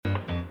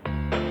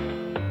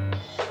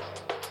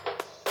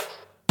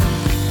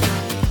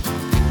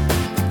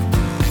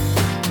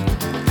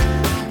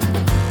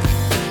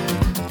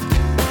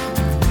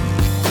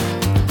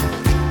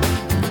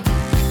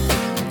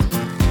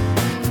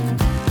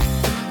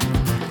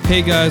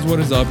Hey guys, what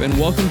is up? And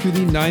welcome to the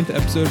 9th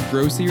episode of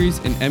Grow Series,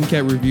 an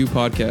MCAT review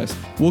podcast.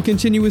 We'll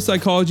continue with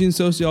psychology and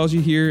sociology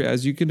here,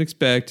 as you can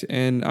expect.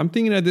 And I'm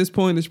thinking at this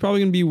point, there's probably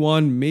going to be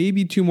one,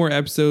 maybe two more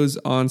episodes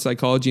on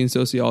psychology and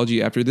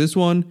sociology after this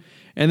one.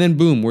 And then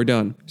boom, we're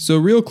done. So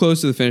real close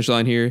to the finish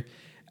line here.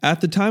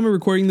 At the time of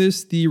recording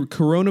this, the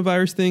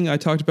coronavirus thing I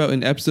talked about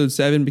in episode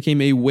 7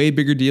 became a way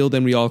bigger deal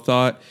than we all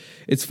thought.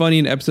 It's funny,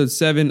 in episode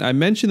 7, I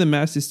mentioned the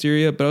mass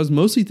hysteria, but I was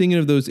mostly thinking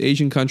of those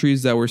Asian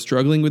countries that were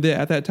struggling with it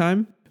at that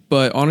time.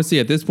 But honestly,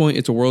 at this point,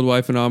 it's a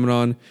worldwide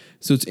phenomenon,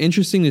 so it's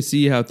interesting to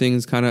see how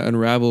things kind of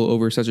unravel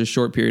over such a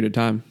short period of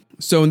time.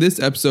 So in this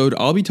episode,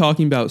 I'll be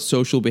talking about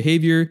social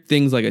behavior,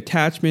 things like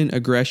attachment,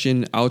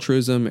 aggression,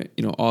 altruism,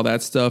 all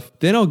that stuff.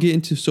 Then I'll get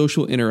into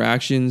social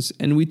interactions,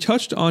 and we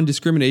touched on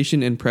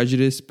discrimination and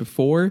prejudice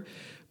before,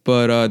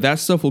 but that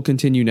stuff will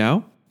continue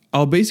now.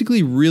 I'll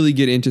basically really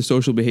get into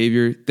social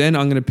behavior. Then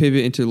I'm going to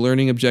pivot into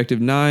learning objective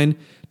 9,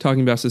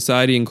 talking about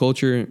society and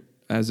culture,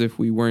 as if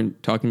we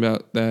weren't talking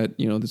about that,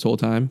 this whole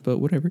time, but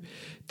whatever.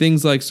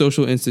 Things like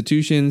social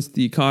institutions,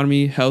 the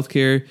economy,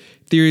 healthcare,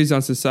 theories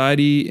on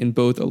society in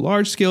both a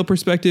large-scale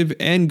perspective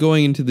and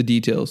going into the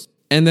details.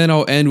 And then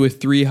I'll end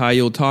with 3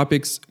 high-yield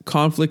topics: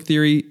 conflict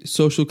theory,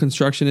 social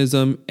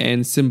constructionism,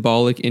 and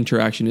symbolic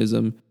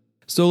interactionism.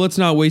 So let's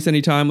not waste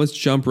any time, let's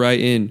jump right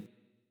in.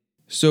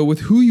 So with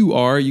who you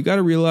are, you got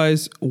to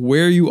realize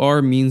where you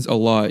are means a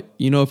lot.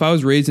 If I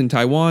was raised in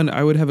Taiwan,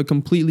 I would have a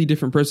completely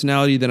different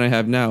personality than I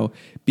have now,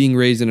 being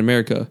raised in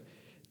America.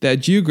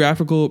 That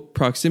geographical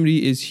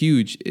proximity is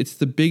huge. It's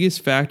the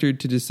biggest factor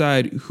to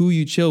decide who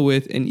you chill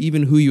with and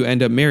even who you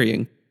end up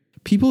marrying.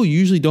 People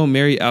usually don't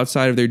marry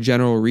outside of their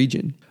general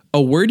region.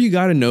 A word you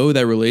got to know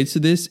that relates to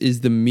this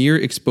is the mere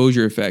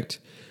exposure effect.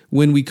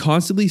 When we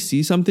constantly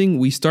see something,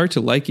 we start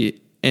to like it.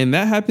 And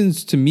that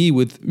happens to me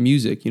with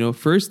music.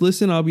 First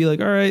listen, I'll be like,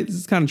 all right, this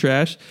is kind of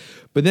trash.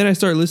 But then I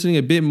start listening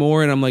a bit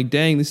more and I'm like,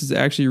 dang, this is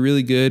actually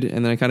really good.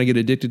 And then I kind of get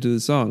addicted to the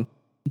song.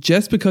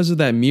 Just because of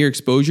that mere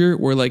exposure,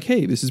 we're like,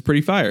 hey, this is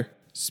pretty fire.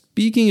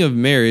 Speaking of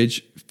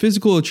marriage,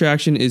 physical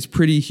attraction is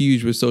pretty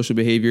huge with social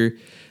behavior.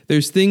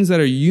 There's things that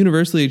are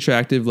universally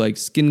attractive like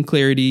skin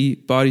clarity,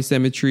 body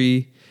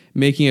symmetry,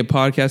 making a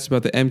podcast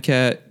about the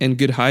MCAT, and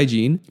good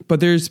hygiene.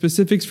 But there's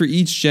specifics for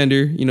each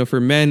gender.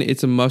 For men,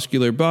 it's a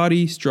muscular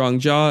body, strong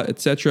jaw,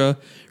 etc.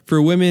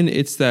 For women,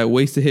 it's that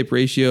waist to hip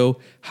ratio,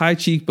 high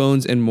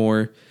cheekbones, and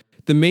more.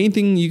 The main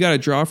thing you got to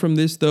draw from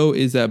this, though,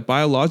 is that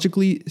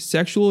biologically,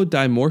 sexual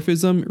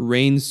dimorphism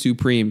reigns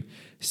supreme.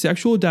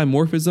 Sexual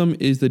dimorphism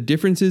is the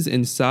differences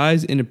in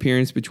size and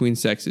appearance between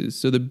sexes.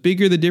 So the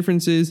bigger the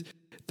difference is,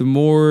 the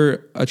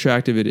more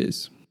attractive it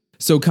is.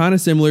 So kind of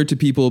similar to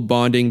people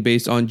bonding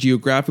based on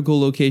geographical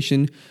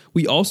location,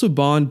 we also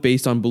bond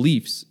based on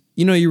beliefs.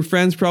 Your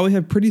friends probably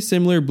have pretty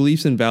similar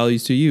beliefs and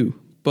values to you,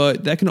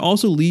 but that can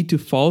also lead to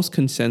false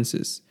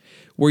consensus,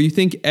 where you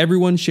think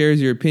everyone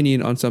shares your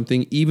opinion on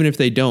something even if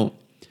they don't.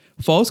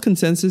 False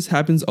consensus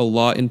happens a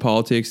lot in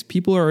politics.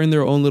 People are in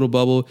their own little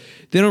bubble.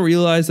 They don't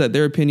realize that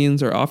their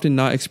opinions are often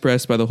not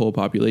expressed by the whole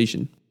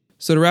population.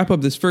 So to wrap up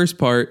this first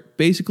part,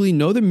 basically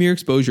know the mere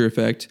exposure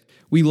effect.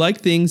 We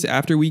like things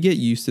after we get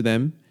used to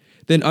them.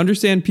 Then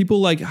understand people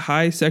like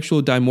high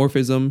sexual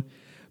dimorphism.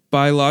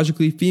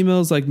 Biologically,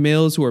 females like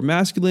males who are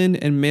masculine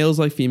and males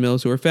like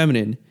females who are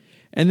feminine.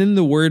 And then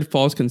the word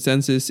false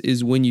consensus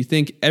is when you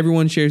think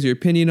everyone shares your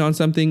opinion on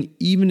something,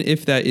 even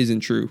if that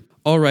isn't true.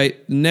 All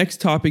right, the next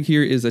topic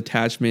here is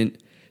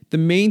attachment. The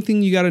main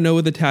thing you got to know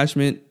with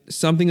attachment,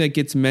 something that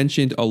gets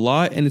mentioned a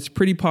lot and it's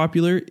pretty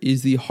popular,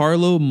 is the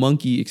Harlow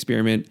monkey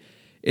experiment.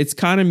 It's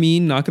kind of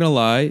mean, not going to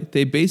lie.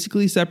 They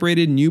basically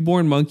separated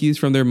newborn monkeys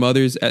from their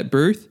mothers at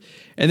birth,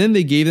 and then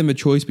they gave them a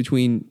choice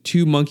between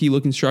 2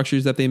 monkey-looking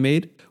structures that they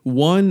made.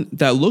 One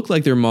that looked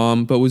like their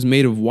mom but was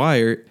made of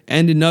wire,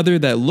 and another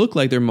that looked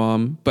like their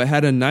mom but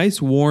had a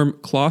nice warm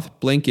cloth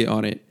blanket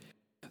on it.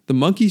 The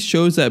monkeys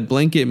chose that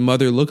blanket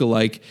mother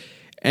look-alike,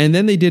 and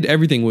then they did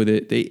everything with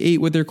it. They ate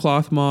with their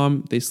cloth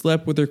mom, they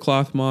slept with their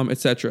cloth mom,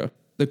 etc.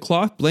 The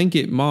cloth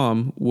blanket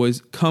mom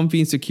was comfy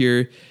and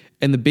secure,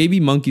 and the baby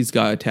monkeys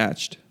got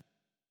attached.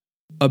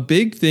 A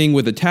big thing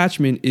with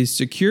attachment is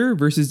secure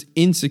versus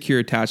insecure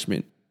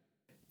attachment.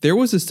 There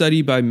was a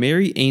study by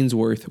Mary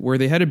Ainsworth where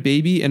they had a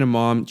baby and a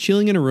mom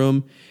chilling in a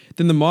room,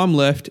 then the mom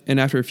left, and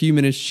after a few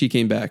minutes she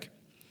came back.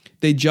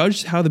 They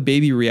judged how the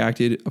baby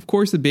reacted. Of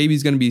course, the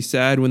baby's going to be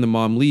sad when the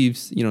mom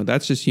leaves,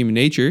 that's just human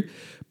nature,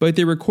 but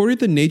they recorded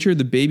the nature of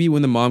the baby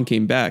when the mom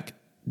came back.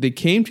 They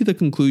came to the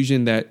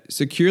conclusion that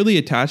securely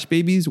attached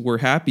babies were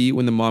happy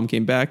when the mom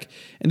came back,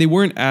 and they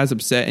weren't as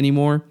upset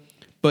anymore,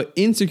 but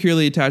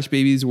insecurely attached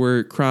babies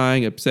were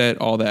crying, upset,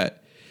 all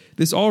that.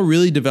 This all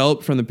really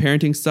developed from the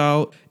parenting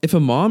style. If a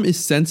mom is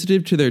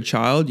sensitive to their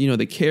child,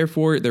 they care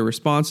for it, they're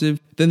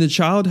responsive, then the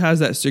child has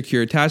that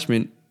secure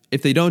attachment.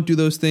 If they don't do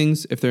those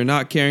things, if they're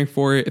not caring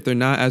for it, if they're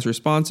not as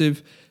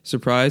responsive,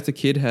 surprise, the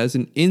kid has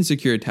an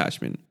insecure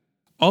attachment.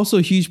 Also,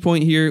 a huge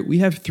point here, we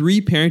have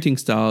 3 parenting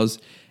styles,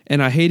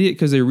 and I hate it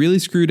because they really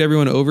screwed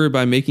everyone over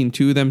by making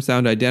 2 of them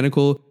sound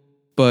identical,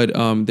 but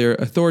they're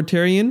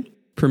authoritarian,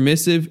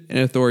 permissive, and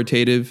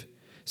authoritative.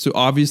 So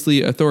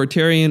obviously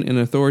authoritarian and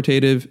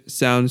authoritative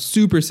sound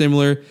super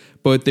similar,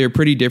 but they're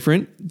pretty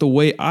different. The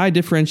way I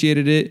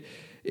differentiated it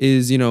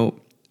is,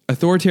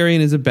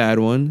 authoritarian is a bad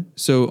one.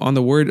 So on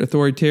the word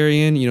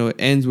authoritarian, it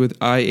ends with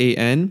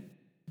IAN.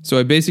 So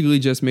I basically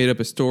just made up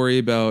a story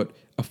about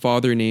a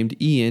father named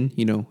Ian,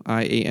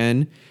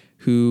 IAN,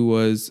 who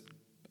was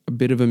a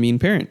bit of a mean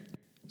parent.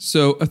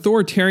 So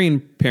authoritarian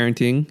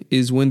parenting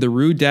is when the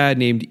rude dad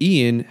named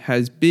Ian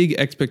has big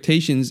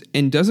expectations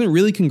and doesn't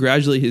really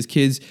congratulate his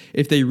kids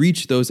if they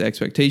reach those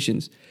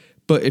expectations.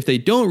 But if they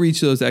don't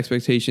reach those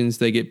expectations,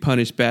 they get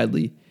punished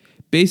badly.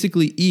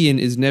 Basically, Ian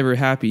is never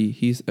happy.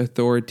 He's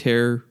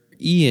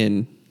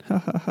authoritarian.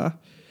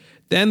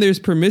 Then there's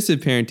permissive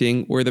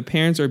parenting, where the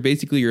parents are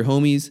basically your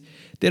homies.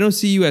 They don't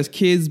see you as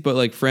kids, but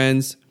like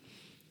friends.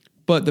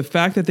 But the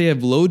fact that they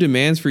have low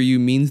demands for you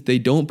means they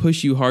don't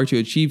push you hard to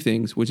achieve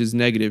things, which is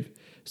negative.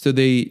 So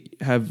they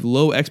have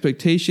low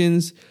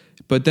expectations,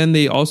 but then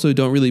they also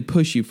don't really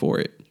push you for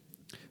it.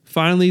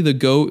 Finally, the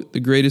GOAT, the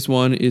greatest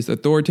one, is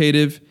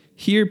authoritative.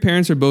 Here,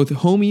 parents are both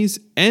homies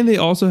and they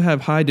also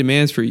have high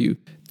demands for you.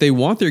 They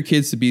want their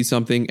kids to be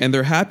something and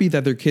they're happy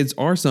that their kids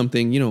are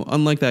something,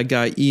 unlike that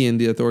guy Ian,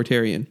 the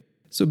authoritarian.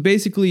 So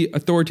basically,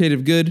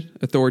 authoritative good,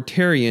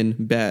 authoritarian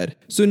bad.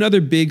 So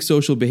another big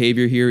social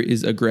behavior here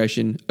is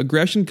aggression.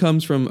 Aggression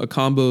comes from a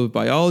combo of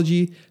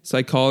biology,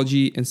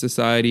 psychology, and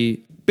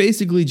society.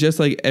 Basically just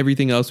like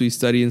everything else we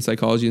study in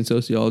psychology and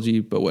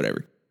sociology, but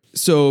whatever.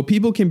 So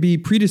people can be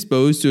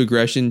predisposed to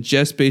aggression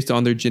just based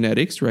on their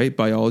genetics, right?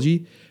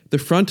 Biology. The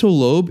frontal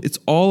lobe, it's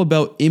all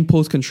about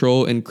impulse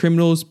control, and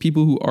criminals,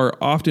 people who are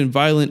often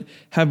violent,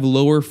 have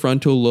lower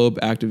frontal lobe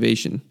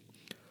activation.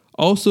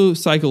 Also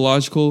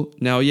psychological.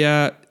 Now,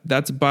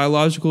 that's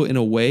biological in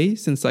a way,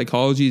 since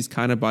psychology is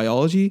kind of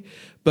biology,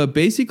 but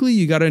basically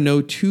you got to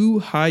know two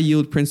high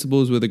yield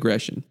principles with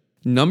aggression.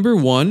 Number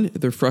one,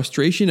 the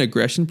frustration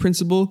aggression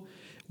principle,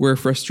 where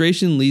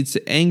frustration leads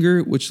to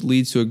anger, which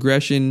leads to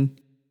aggression.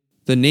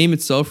 The name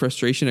itself,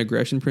 frustration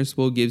aggression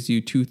principle, gives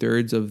you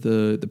 2/3 of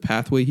the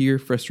pathway here.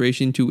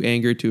 Frustration to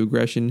anger to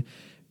aggression.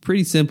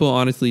 Pretty simple,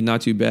 honestly,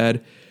 not too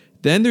bad.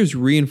 Then there's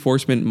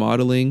reinforcement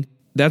modeling.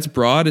 That's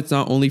broad. It's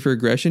not only for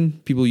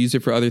aggression. People use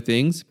it for other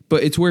things,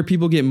 but it's where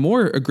people get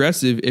more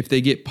aggressive if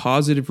they get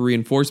positive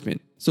reinforcement.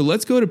 So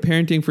let's go to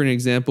parenting for an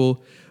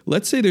example.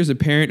 Let's say there's a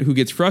parent who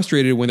gets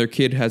frustrated when their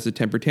kid has a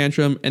temper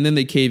tantrum and then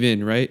they cave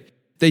in, right?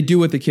 They do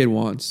what the kid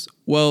wants.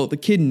 Well, the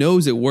kid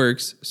knows it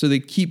works, so they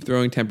keep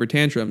throwing temper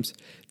tantrums.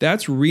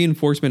 That's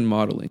reinforcement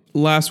modeling.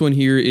 Last one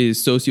here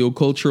is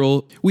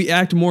sociocultural. We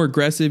act more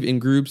aggressive in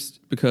groups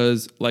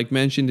because, like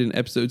mentioned in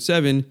episode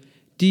 7,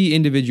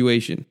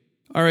 de-individuation.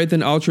 All right,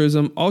 then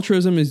altruism.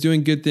 Altruism is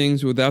doing good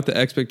things without the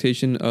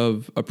expectation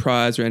of a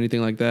prize or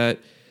anything like that.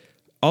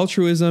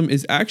 Altruism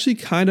is actually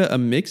kind of a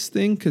mixed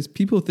thing because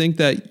people think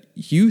that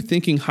you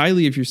thinking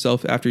highly of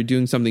yourself after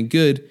doing something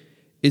good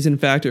is in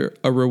fact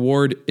a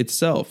reward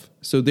itself.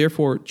 So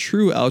therefore,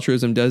 true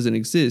altruism doesn't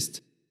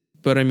exist.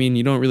 But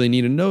you don't really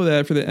need to know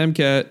that for the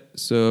MCAT.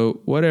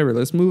 So whatever,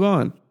 let's move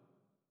on.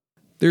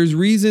 There's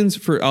reasons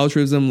for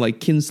altruism like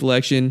kin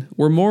selection.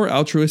 We're more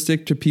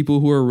altruistic to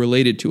people who are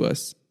related to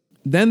us.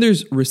 Then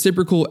there's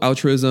reciprocal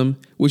altruism,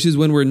 which is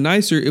when we're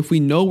nicer if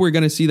we know we're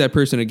going to see that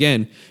person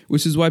again,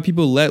 which is why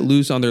people let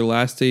loose on their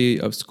last day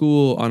of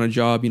school, on a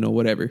job,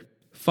 whatever.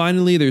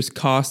 Finally, there's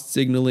cost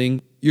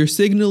signaling. You're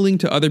signaling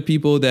to other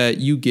people that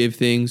you give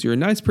things, you're a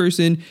nice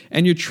person,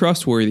 and you're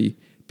trustworthy.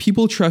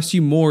 People trust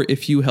you more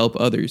if you help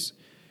others.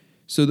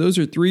 So those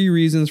are 3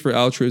 reasons for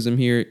altruism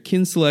here: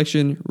 kin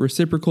selection,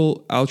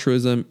 reciprocal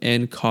altruism,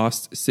 and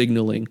cost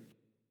signaling.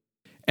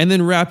 And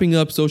then wrapping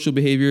up social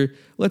behavior,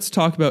 let's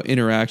talk about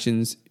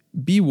interactions.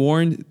 Be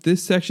warned,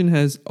 this section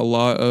has a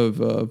lot of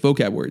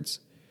vocab words.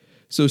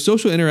 So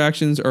social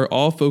interactions are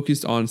all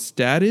focused on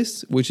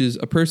status, which is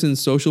a person's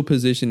social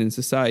position in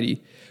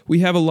society. We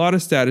have a lot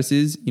of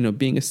statuses,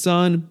 being a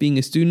son, being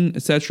a student,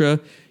 etc.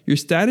 Your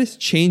status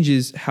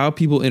changes how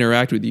people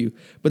interact with you,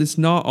 but it's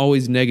not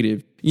always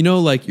negative.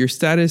 Like your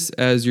status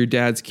as your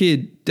dad's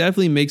kid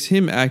definitely makes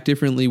him act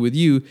differently with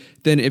you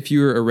than if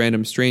you're a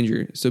random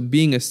stranger. So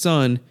being a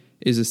son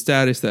is a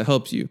status that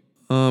helps you.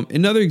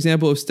 Another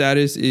example of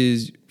status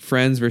is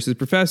friends versus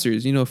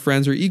professors.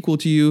 Friends are equal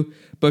to you,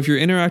 but if you're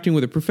interacting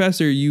with a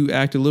professor, you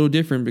act a little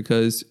different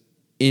because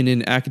in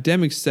an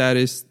academic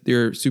status,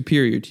 they're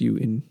superior to you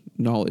in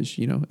knowledge,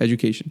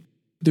 education.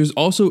 There's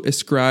also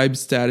ascribed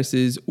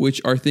statuses,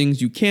 which are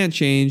things you can't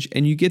change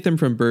and you get them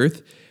from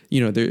birth.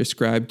 They're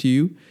ascribed to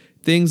you.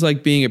 Things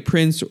like being a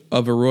prince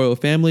of a royal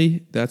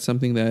family, that's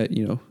something that,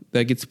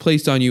 that gets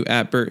placed on you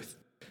at birth.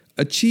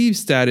 Achieved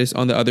status,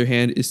 on the other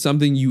hand, is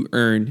something you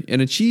earn.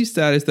 And achieved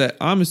status that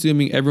I'm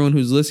assuming everyone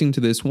who's listening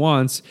to this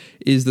wants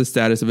is the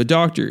status of a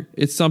doctor.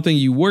 It's something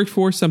you worked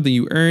for, something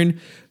you earn,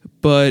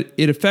 but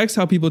it affects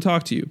how people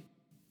talk to you.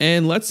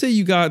 And let's say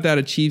you got that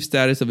achieved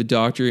status of a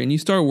doctor and you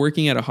start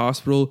working at a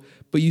hospital,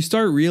 but you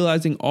start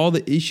realizing all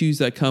the issues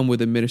that come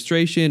with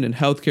administration and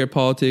healthcare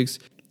politics,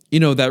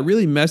 that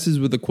really messes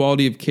with the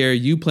quality of care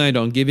you planned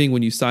on giving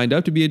when you signed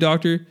up to be a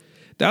doctor.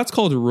 That's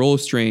called role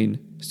strain.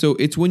 So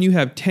it's when you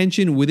have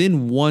tension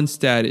within one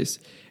status.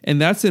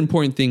 And that's the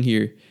important thing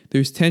here.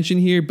 There's tension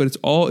here, but it's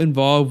all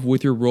involved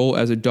with your role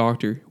as a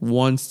doctor,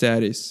 one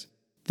status.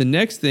 The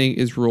next thing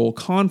is role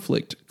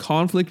conflict.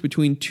 Conflict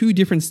between two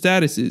different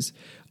statuses,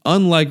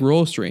 unlike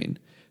role strain.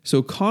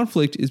 So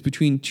conflict is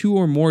between two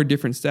or more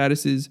different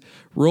statuses.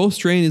 Role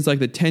strain is like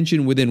the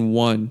tension within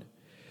one.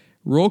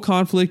 Role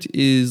conflict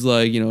is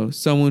like,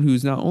 someone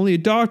who's not only a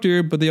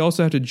doctor, but they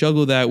also have to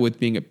juggle that with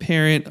being a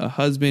parent, a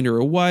husband or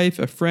a wife,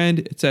 a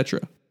friend,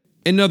 etc.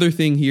 Another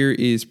thing here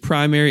is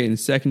primary and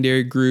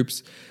secondary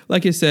groups.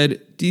 Like I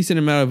said, decent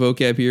amount of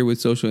vocab here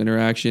with social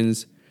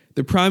interactions.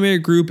 The primary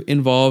group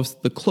involves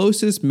the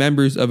closest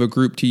members of a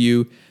group to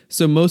you.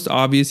 So most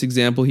obvious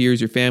example here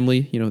is your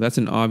family. That's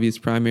an obvious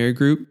primary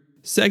group.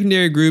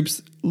 Secondary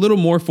groups, a little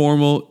more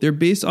formal. They're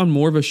based on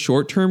more of a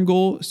short-term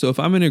goal. So if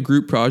I'm in a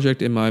group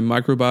project in my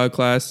microbiome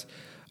class,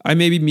 I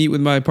maybe meet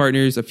with my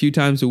partners a few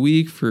times a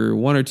week for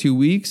 1 or 2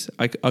 weeks.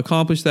 I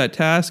accomplish that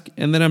task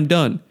and then I'm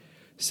done.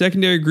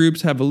 Secondary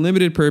groups have a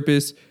limited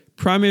purpose.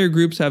 Primary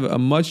groups have a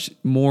much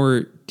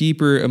more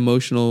deeper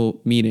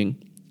emotional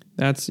meaning.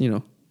 That's,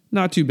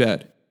 not too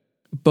bad.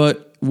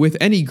 But with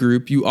any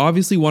group, you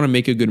obviously want to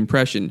make a good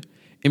impression.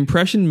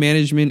 Impression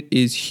management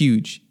is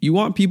huge. You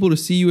want people to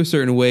see you a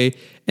certain way,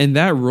 and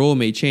that role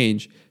may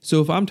change. So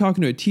if I'm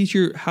talking to a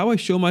teacher, how I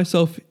show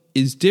myself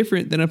is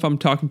different than if I'm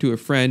talking to a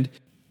friend.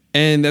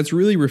 And that's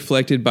really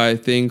reflected by a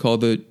thing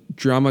called the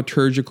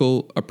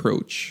dramaturgical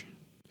approach.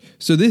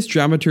 So this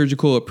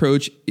dramaturgical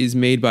approach is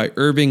made by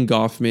Irving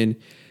Goffman.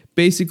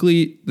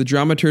 Basically, the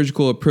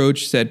dramaturgical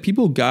approach said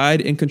people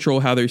guide and control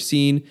how they're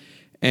seen.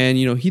 And,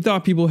 he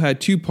thought people had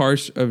two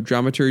parts of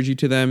dramaturgy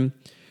to them.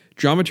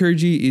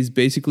 Dramaturgy is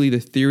basically the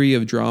theory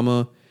of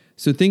drama.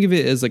 So think of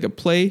it as like a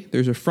play.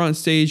 There's a front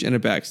stage and a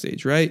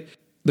backstage, right?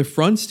 The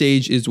front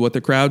stage is what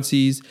the crowd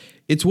sees.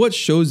 It's what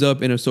shows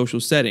up in a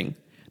social setting.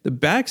 The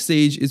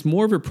backstage is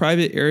more of a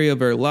private area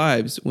of our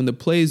lives when the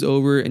play is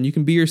over and you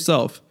can be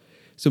yourself.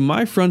 So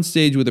my front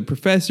stage with a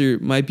professor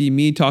might be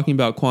me talking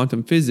about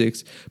quantum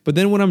physics, but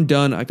then when I'm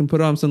done, I can put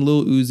on some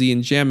Lil Uzi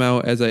and jam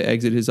out as I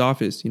exit his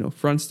office.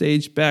 Front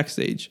stage,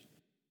 backstage.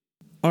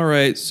 All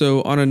right,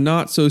 so on a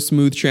not so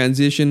smooth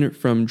transition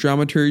from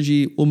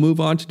dramaturgy, we'll move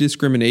on to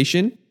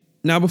discrimination.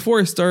 Now, before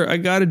I start, I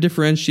gotta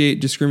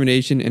differentiate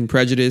discrimination and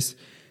prejudice.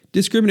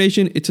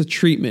 Discrimination, it's a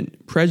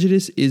treatment.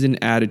 Prejudice is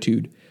an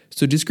attitude.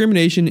 So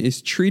discrimination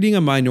is treating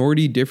a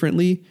minority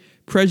differently.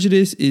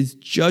 Prejudice is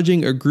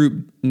judging a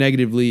group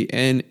negatively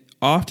and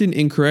often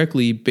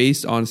incorrectly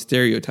based on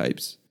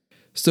stereotypes.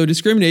 So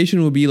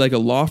discrimination will be like a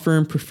law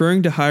firm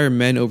preferring to hire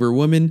men over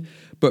women,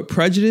 but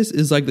prejudice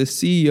is like the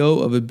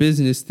CEO of a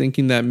business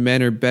thinking that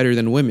men are better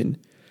than women.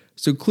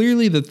 So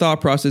clearly the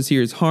thought process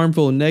here is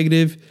harmful and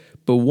negative,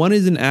 but one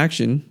is an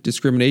action,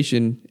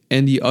 discrimination,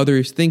 and the other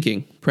is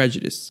thinking,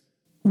 prejudice.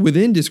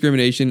 Within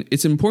discrimination,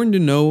 it's important to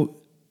know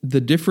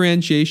the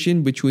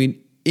differentiation between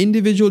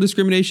individual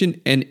discrimination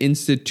and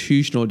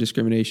institutional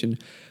discrimination.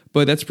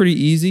 But that's pretty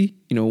easy.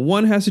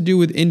 One has to do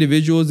with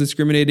individuals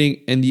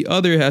discriminating and the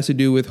other has to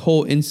do with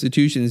whole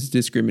institutions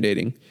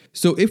discriminating.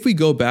 So if we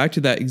go back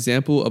to that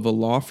example of a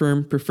law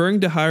firm preferring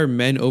to hire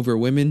men over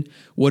women,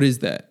 what is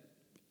that?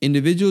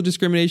 Individual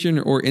discrimination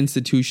or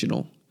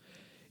institutional?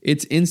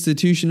 It's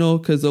institutional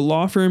because the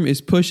law firm is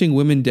pushing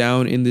women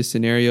down in this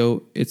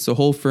scenario. It's the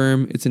whole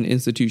firm. It's an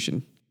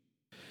institution.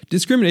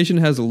 Discrimination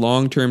has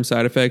long-term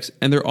side effects,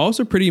 and they're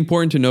also pretty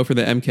important to know for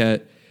the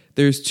MCAT.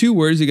 There's 2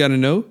 words you got to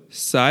know: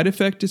 side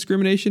effect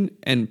discrimination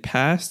and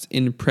past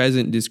and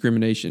present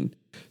discrimination.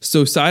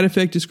 So side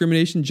effect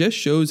discrimination just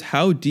shows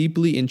how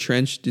deeply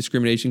entrenched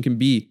discrimination can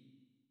be.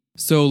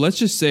 So let's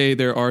just say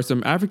there are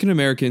some African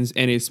Americans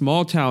in a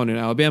small town in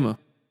Alabama,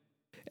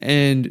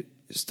 and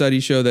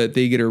studies show that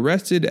they get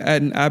arrested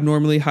at an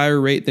abnormally higher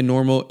rate than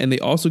normal, and they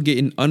also get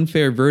an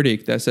unfair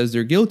verdict that says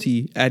they're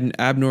guilty at an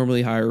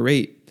abnormally higher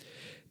rate.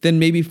 Then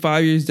maybe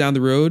 5 years down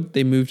the road,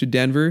 they move to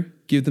Denver,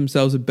 give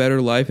themselves a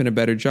better life and a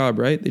better job,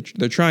 right?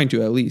 They're trying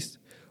to, at least.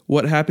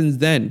 What happens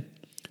then?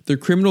 Their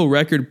criminal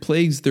record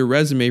plagues their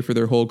resume for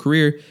their whole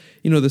career.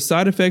 The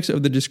side effects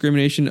of the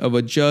discrimination of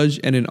a judge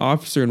and an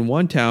officer in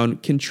one town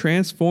can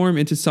transform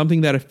into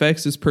something that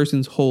affects this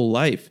person's whole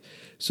life.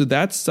 So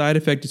that's side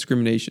effect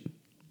discrimination.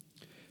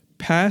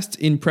 Past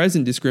and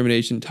present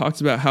discrimination talks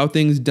about how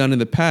things done in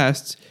the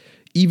past,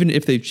 even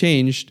if they've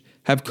changed,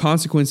 have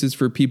consequences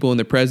for people in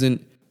the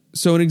present.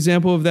 So an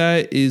example of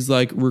that is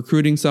like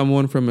recruiting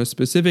someone from a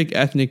specific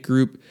ethnic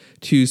group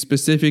to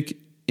specific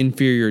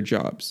inferior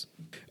jobs.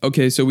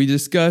 Okay, so we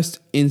discussed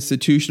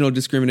institutional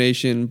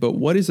discrimination, but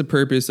what is the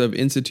purpose of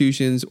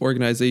institutions,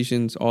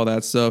 organizations, all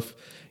that stuff?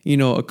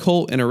 A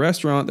cult and a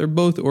restaurant, they're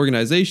both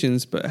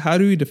organizations, but how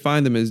do we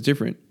define them as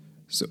different?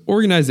 So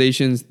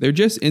organizations, they're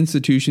just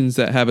institutions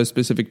that have a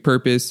specific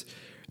purpose.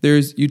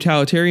 There's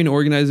utilitarian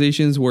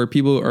organizations where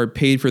people are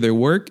paid for their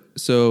work.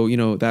 So,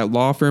 that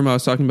law firm I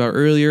was talking about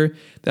earlier,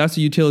 that's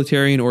a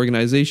utilitarian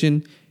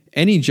organization.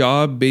 Any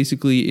job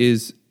basically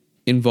is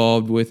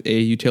involved with a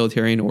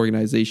utilitarian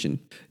organization.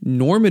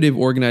 Normative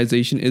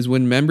organization is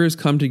when members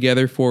come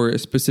together for a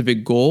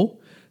specific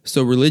goal.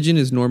 So religion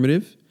is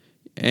normative.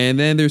 And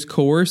then there's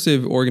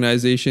coercive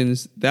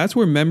organizations. That's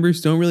where members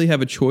don't really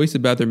have a choice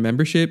about their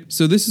membership.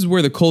 So this is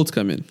where the cults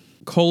come in.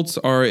 Cults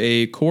are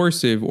a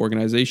coercive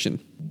organization.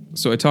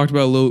 So I talked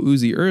about Lil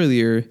Uzi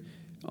earlier.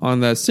 On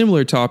that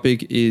similar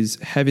topic is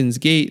Heaven's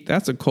Gate.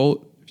 That's a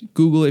cult.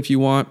 Google it if you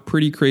want.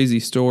 Pretty crazy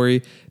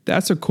story.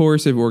 That's a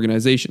coercive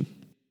organization.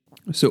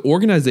 So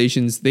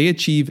organizations, they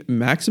achieve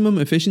maximum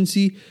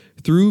efficiency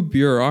through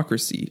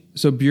bureaucracy.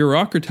 So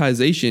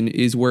bureaucratization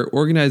is where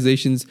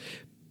organizations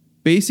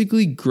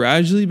basically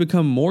gradually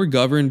become more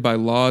governed by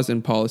laws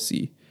and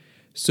policy.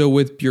 So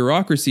with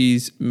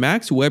bureaucracies,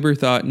 Max Weber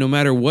thought no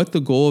matter what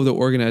the goal of the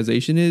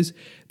organization is,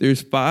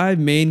 there's 5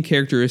 main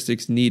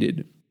characteristics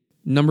needed.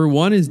 Number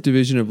 1 is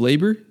division of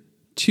labor.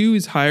 2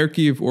 is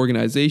hierarchy of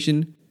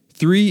organization.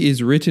 3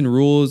 is written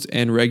rules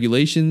and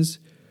regulations.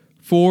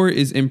 4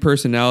 is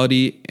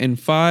impersonality, and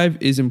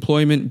 5 is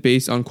employment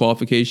based on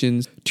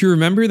qualifications. To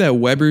remember that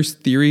Weber's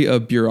theory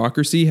of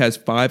bureaucracy has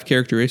 5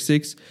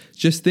 characteristics,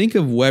 just think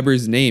of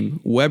Weber's name.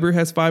 Weber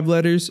has 5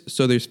 letters,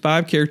 so there's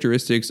 5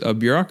 characteristics of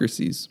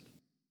bureaucracies.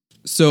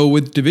 So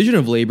with division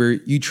of labor,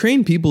 you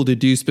train people to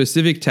do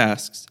specific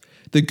tasks.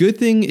 The good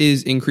thing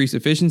is increased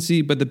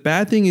efficiency, but the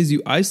bad thing is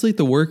you isolate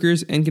the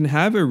workers and can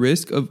have a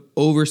risk of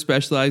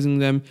over-specializing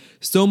them,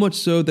 so much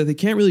so that they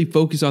can't really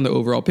focus on the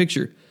overall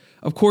picture.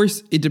 Of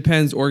course, it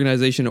depends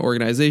organization to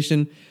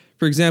organization.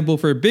 For example,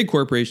 for a big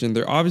corporation,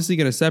 they're obviously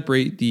going to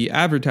separate the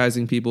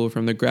advertising people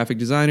from the graphic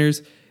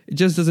designers. It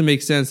just doesn't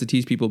make sense to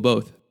teach people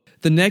both.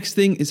 The next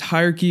thing is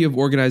hierarchy of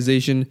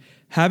organization.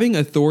 Having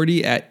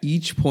authority at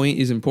each point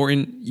is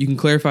important. You can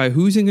clarify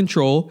who's in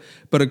control,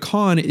 but a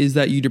con is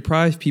that you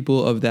deprive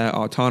people of that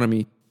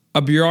autonomy.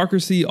 A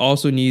bureaucracy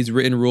also needs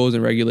written rules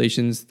and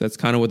regulations. That's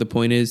kind of what the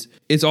point is.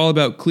 It's all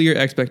about clear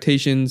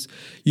expectations,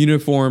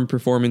 uniform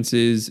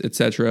performances,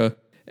 etc.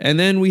 And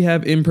then we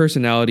have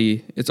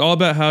impersonality. It's all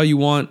about how you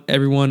want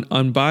everyone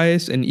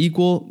unbiased and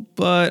equal,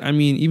 but I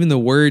mean, even the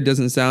word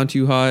doesn't sound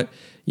too hot.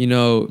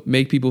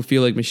 Make people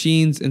feel like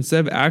machines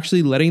instead of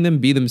actually letting them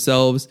be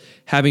themselves,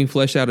 having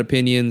fleshed out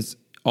opinions,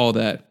 all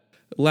that.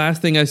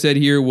 Last thing I said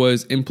here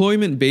was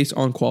employment based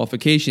on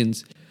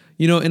qualifications.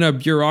 In a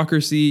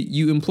bureaucracy,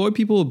 you employ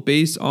people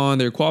based on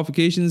their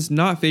qualifications,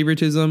 not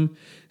favoritism.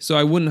 So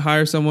I wouldn't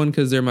hire someone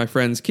because they're my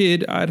friend's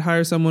kid. I'd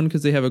hire someone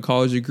because they have a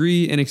college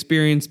degree and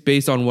experience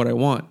based on what I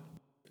want.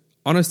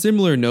 On a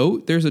similar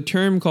note, there's a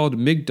term called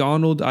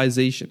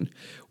McDonaldization,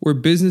 where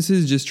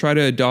businesses just try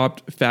to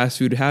adopt fast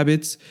food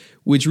habits,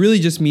 which really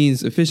just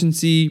means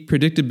efficiency,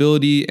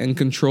 predictability, and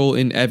control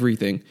in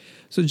everything.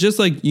 So just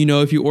like,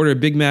 if you order a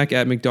Big Mac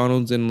at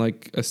McDonald's in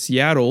like a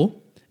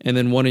Seattle and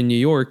then one in New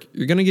York,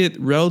 you're going to get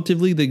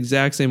relatively the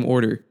exact same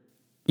order.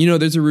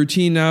 There's a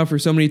routine now for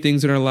so many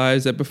things in our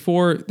lives that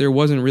before there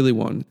wasn't really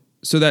one.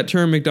 So that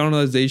term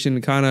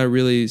McDonaldization kind of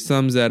really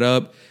sums that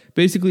up.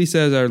 Basically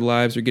says our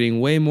lives are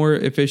getting way more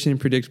efficient,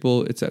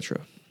 predictable,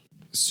 etc.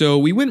 So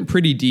we went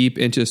pretty deep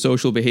into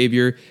social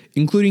behavior,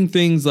 including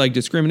things like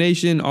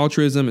discrimination,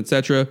 altruism,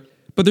 etc.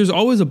 But there's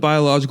always a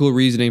biological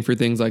reasoning for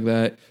things like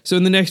that. So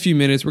in the next few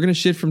minutes, we're going to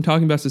shift from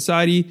talking about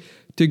society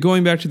to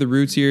going back to the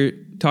roots here,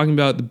 talking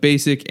about the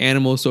basic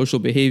animal social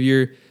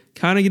behavior,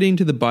 kind of getting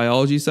to the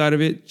biology side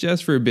of it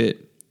just for a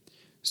bit.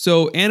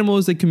 So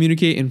animals, they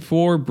communicate in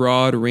 4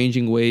 broad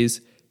ranging ways: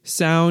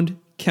 sound,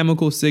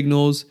 chemical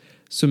signals,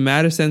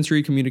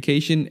 somatosensory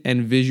communication,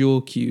 and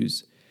visual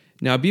cues.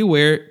 Now be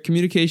aware,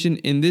 communication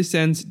in this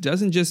sense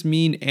doesn't just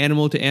mean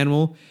animal to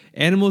animal.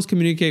 Animals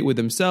communicate with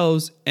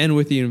themselves and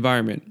with the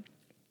environment.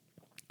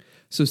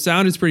 So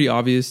sound is pretty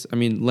obvious.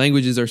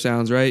 Languages are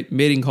sounds, right?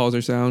 Mating calls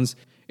are sounds.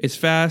 It's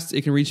fast.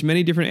 It can reach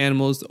many different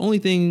animals. The only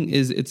thing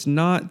is it's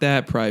not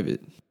that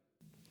private.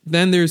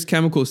 Then there's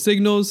chemical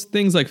signals,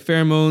 things like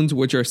pheromones,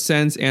 which are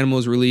scents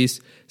animals release,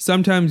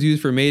 sometimes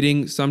used for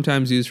mating,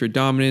 sometimes used for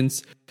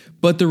dominance.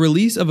 But the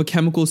release of a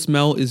chemical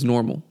smell is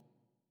normal.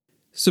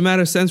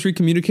 Somatosensory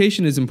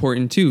communication is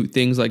important too.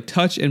 Things like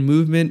touch and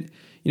movement.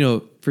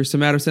 For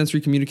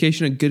somatosensory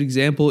communication, a good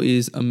example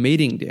is a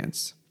mating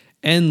dance.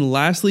 And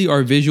lastly,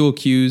 our visual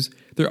cues.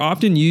 They're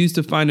often used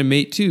to find a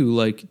mate too,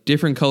 like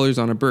different colors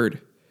on a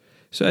bird.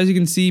 So as you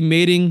can see,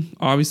 mating,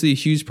 obviously a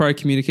huge part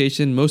of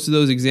communication. Most of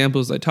those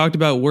examples I talked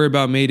about were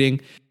about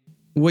mating.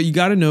 What you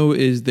got to know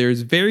is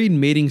there's varied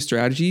mating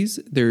strategies.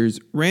 There's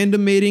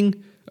random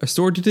mating,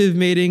 assortative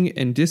mating,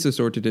 and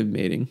disassortative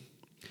mating.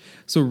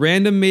 So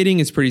random mating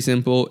is pretty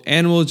simple.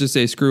 Animals just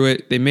say screw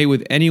it. They mate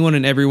with anyone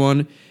and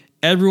everyone.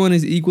 Everyone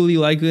is equally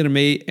likely to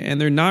mate, and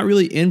they're not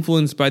really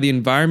influenced by the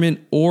environment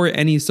or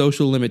any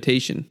social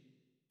limitation.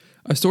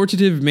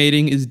 Assortative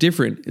mating is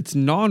different. It's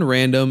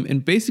non-random,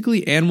 and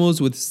basically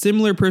animals with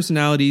similar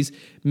personalities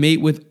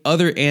mate with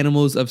other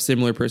animals of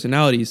similar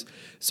personalities.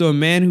 So a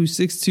man who's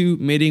 6'2"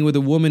 mating with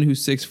a woman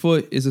who's 6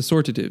 foot is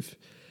assortative.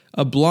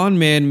 A blonde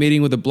man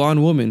mating with a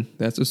blonde woman,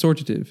 that's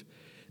assortative.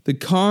 The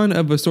con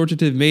of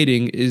assortative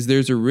mating is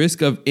there's a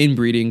risk of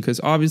inbreeding because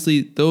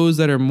obviously those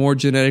that are more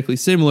genetically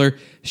similar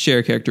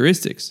share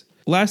characteristics.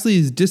 Lastly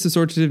is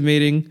disassortative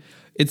mating.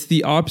 It's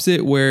the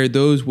opposite where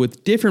those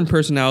with different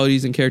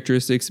personalities and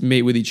characteristics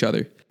mate with each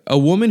other. A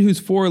woman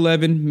who's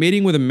 4'11"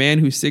 mating with a man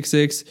who's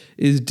 6'6"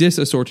 is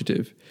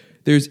disassortative.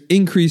 There's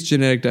increased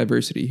genetic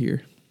diversity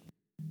here.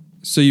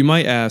 So you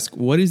might ask,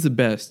 what is the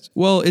best?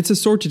 Well, it's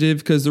assortative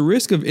because the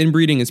risk of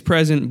inbreeding is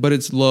present, but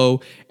it's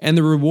low, and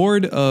the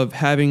reward of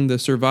having the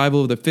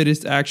survival of the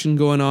fittest action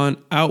going on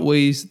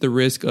outweighs the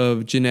risk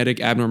of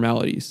genetic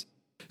abnormalities.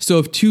 So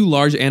if two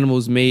large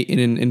animals mate in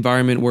an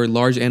environment where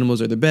large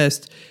animals are the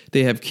best,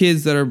 they have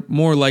kids that are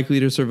more likely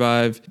to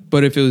survive.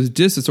 But if it was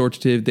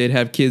disassortative, they'd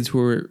have kids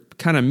who are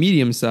kind of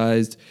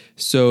medium-sized,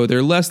 so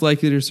they're less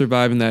likely to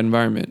survive in that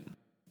environment.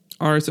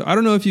 All right, so I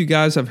don't know if you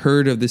guys have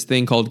heard of this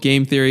thing called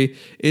game theory.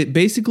 It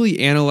basically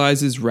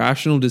analyzes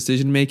rational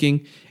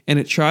decision-making, and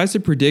it tries to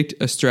predict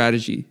a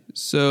strategy.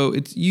 So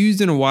it's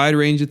used in a wide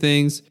range of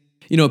things.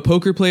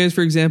 Poker players,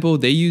 for example,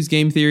 they use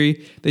game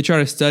theory. They try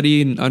to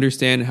study and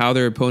understand how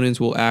their opponents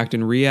will act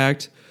and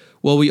react.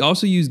 Well, we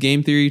also use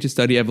game theory to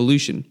study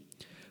evolution.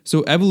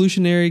 So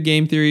evolutionary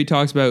game theory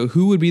talks about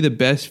who would be the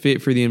best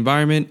fit for the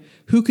environment,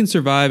 who can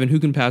survive, and who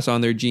can pass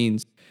on their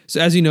genes. So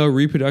as you know,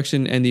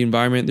 reproduction and the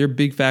environment, they're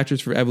big factors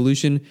for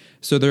evolution.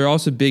 So they're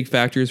also big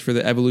factors for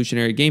the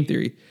evolutionary game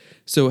theory.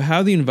 So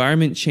how the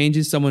environment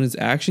changes someone's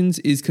actions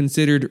is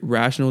considered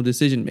rational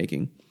decision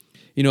making.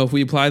 If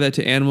we apply that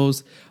to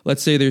animals,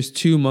 let's say there's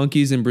two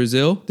monkeys in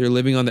Brazil. They're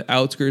living on the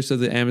outskirts of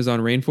the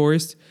Amazon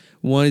rainforest.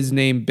 One is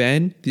named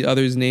Ben, the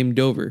other is named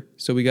Dover.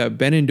 So we got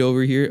Ben and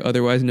Dover here,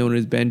 otherwise known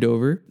as Ben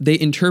Dover. They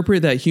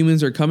interpret that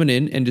humans are coming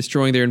in and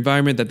destroying their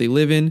environment that they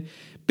live in.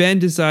 Ben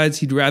decides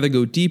he'd rather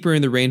go deeper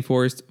in the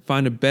rainforest,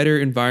 find a better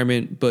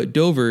environment, but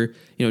Dover,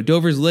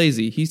 Dover's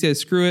lazy. He says,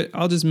 screw it,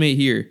 I'll just mate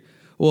here.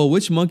 Well,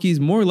 which monkey's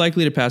more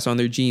likely to pass on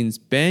their genes?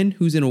 Ben,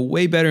 who's in a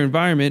way better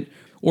environment,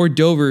 or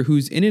Dover,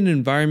 who's in an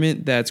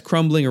environment that's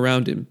crumbling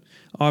around him?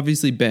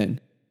 Obviously,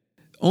 Ben.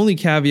 Only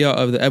caveat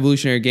of the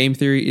evolutionary game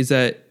theory is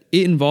that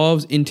it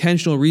involves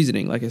intentional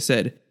reasoning, like I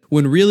said,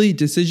 when really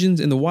decisions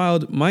in the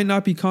wild might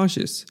not be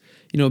conscious.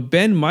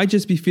 Ben might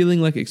just be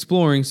feeling like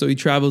exploring, so he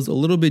travels a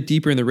little bit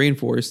deeper in the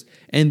rainforest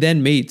and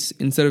then mates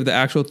instead of the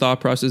actual thought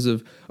process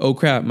of, oh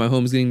crap, my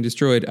home's getting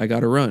destroyed, I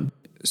gotta run.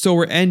 So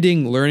we're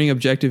ending learning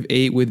objective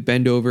 8 with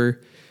Ben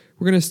Dover.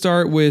 We're gonna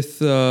start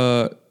with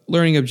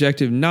learning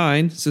objective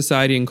 9,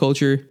 society and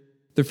culture.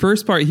 The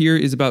first part here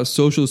is about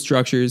social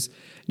structures.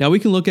 Now we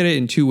can look at it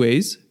in two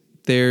ways.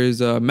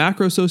 There's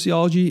macro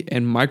sociology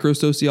and micro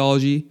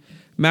sociology.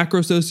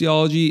 Macro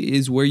sociology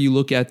is where you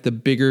look at the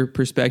bigger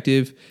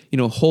perspective,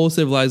 whole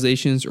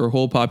civilizations or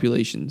whole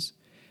populations.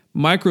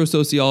 Micro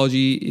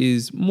sociology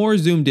is more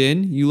zoomed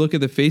in. You look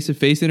at the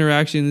face-to-face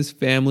interactions,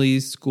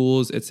 families,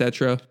 schools,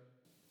 etc.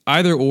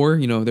 Either or,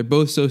 they're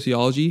both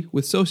sociology.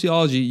 With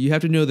sociology, you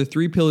have to know the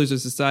three pillars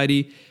of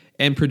society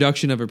and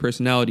production of a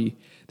personality.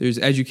 There's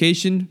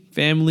education,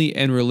 family,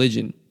 and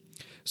religion.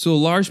 So a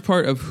large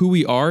part of who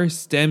we are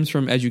stems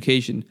from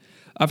education.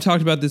 I've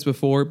talked about this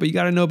before, but you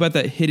got to know about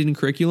that hidden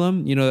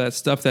curriculum, that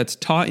stuff that's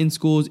taught in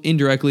schools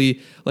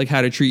indirectly, like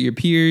how to treat your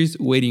peers,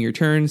 waiting your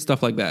turn,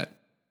 stuff like that.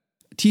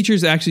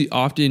 Teachers actually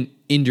often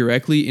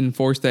indirectly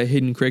enforce that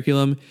hidden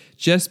curriculum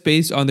just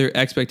based on their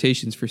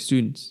expectations for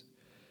students.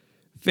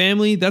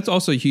 Family, that's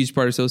also a huge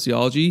part of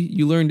sociology.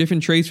 You learn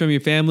different traits from your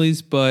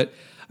families, but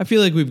I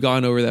feel like we've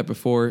gone over that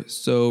before.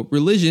 So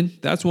religion,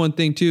 that's one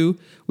thing too.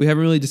 We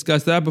haven't really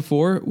discussed that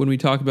before when we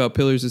talk about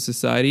pillars of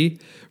society.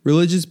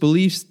 Religious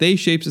beliefs, they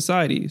shape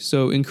society.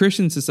 So in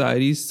Christian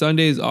societies,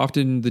 Sunday is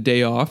often the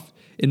day off.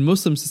 In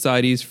Muslim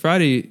societies,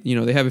 Friday,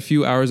 they have a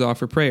few hours off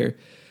for prayer.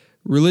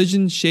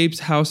 Religion shapes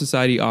how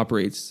society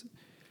operates.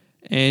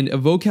 And a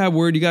vocab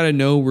word you got to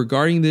know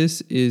regarding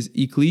this is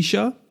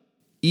ecclesia,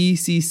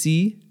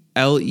 ECCLESIA,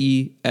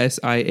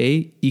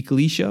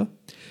 ecclesia.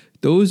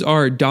 Those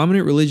are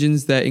dominant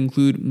religions that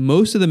include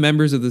most of the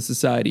members of the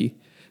society.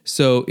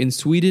 So in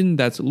Sweden,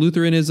 that's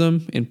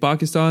Lutheranism. In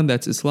Pakistan,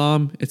 that's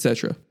Islam,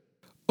 etc.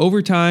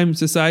 Over time,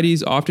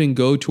 societies often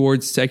go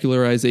towards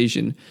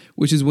secularization,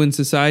 which is when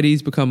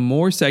societies become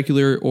more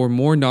secular or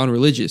more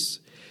non-religious.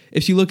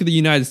 If you look at the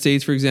United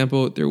States, for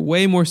example, they're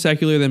way more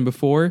secular than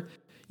before.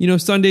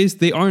 Sundays,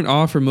 they aren't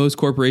off for most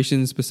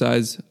corporations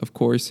besides, of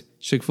course,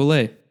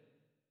 Chick-fil-A.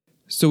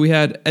 So we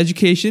had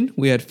education,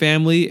 we had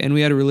family, and we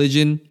had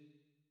religion.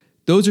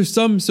 Those are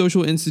some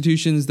social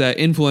institutions that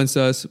influence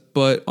us,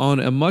 but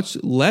on a much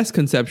less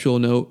conceptual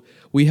note,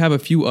 we have a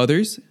few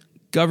others: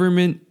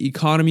 government,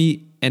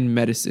 economy, and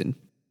medicine.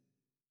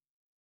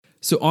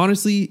 So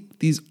honestly,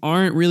 these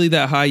aren't really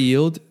that high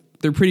yield.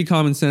 They're pretty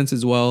common sense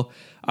as well.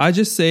 I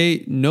just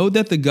say, know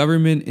that the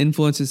government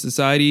influences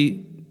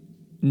society.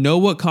 Know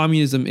what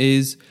communism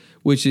is,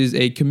 which is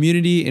a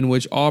community in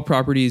which all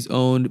property is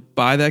owned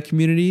by that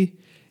community.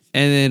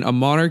 And then a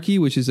monarchy,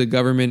 which is a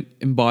government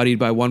embodied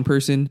by one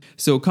person.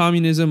 So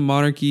communism,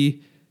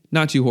 monarchy,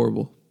 not too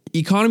horrible.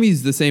 Economy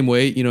is the same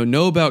way.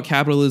 Know about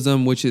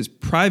capitalism, which is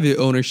private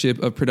ownership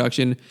of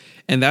production,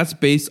 and that's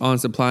based on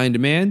supply and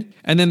demand.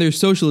 And then there's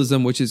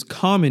socialism, which is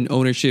common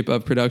ownership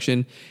of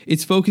production.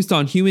 It's focused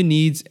on human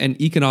needs and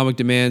economic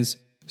demands.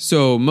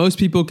 So most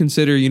people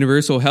consider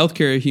universal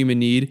healthcare a human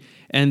need,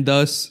 and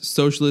thus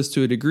socialist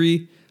to a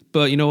degree.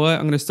 But you know what?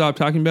 I'm going to stop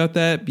talking about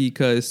that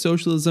because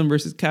socialism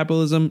versus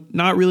capitalism,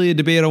 not really a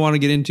debate I want to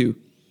get into.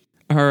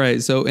 All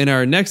right, so in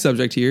our next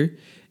subject here,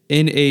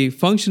 in a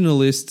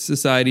functionalist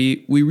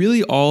society, we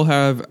really all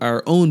have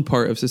our own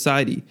part of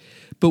society,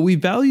 but we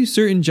value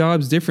certain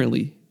jobs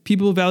differently.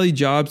 People value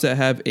jobs that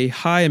have a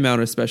high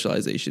amount of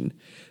specialization.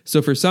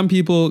 So for some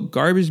people,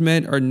 garbage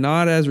men are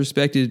not as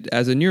respected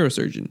as a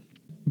neurosurgeon.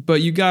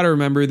 But you got to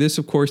remember, this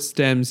of course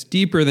stems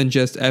deeper than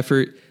just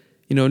effort.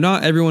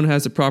 Not everyone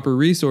has the proper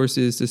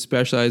resources to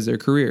specialize their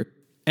career.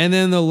 And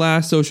then the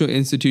last social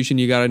institution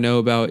you got to know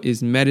about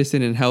is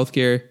medicine and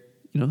healthcare.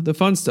 The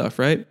fun stuff,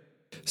 right?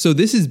 So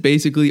this is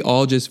basically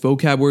all just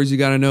vocab words you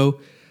got to know.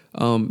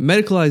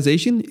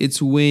 Medicalization,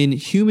 it's when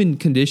human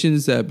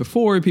conditions that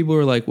before people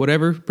were like,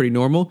 whatever, pretty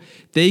normal,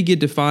 they get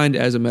defined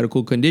as a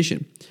medical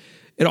condition.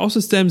 It also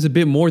stems a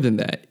bit more than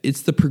that.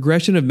 It's the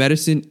progression of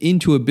medicine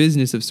into a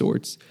business of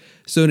sorts.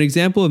 So an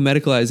example of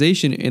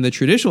medicalization in the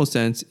traditional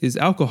sense is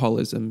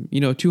alcoholism.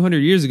 200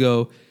 years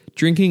ago,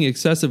 drinking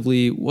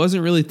excessively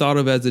wasn't really thought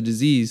of as a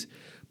disease,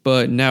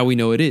 but now we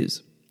know it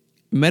is.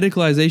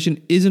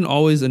 Medicalization isn't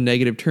always a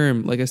negative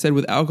term. Like I said,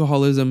 with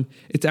alcoholism,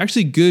 it's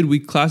actually good we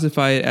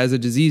classify it as a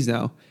disease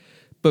now.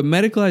 But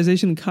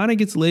medicalization kind of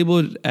gets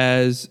labeled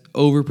as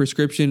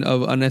overprescription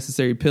of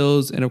unnecessary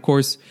pills, and of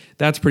course,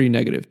 that's pretty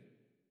negative.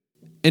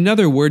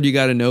 Another word you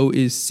got to know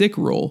is sick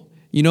roll.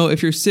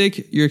 If you're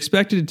sick, you're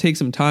expected to take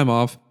some time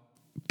off,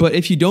 but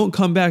if you don't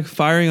come back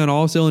firing on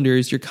all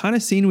cylinders, you're kind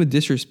of seen with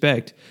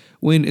disrespect,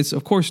 when it's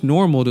of course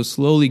normal to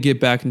slowly get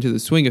back into the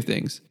swing of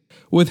things.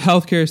 With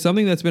healthcare,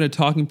 something that's been a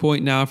talking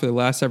point now for the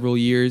last several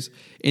years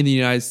in the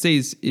United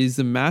States is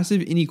the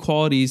massive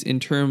inequalities in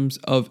terms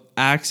of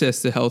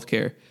access to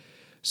healthcare.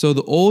 So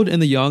the old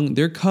and the young,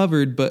 they're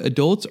covered, but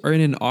adults are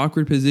in an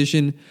awkward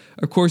position.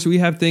 Of course, we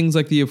have things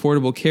like the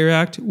Affordable Care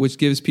Act, which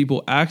gives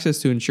people access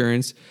to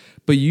insurance,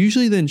 but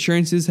usually the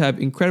insurances have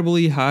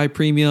incredibly high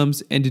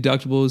premiums and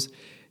deductibles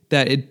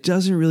that it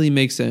doesn't really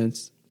make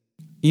sense.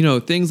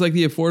 Things like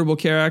the Affordable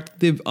Care Act,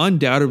 they've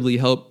undoubtedly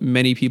helped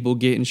many people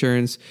get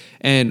insurance.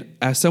 And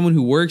as someone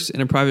who works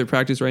in a private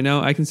practice right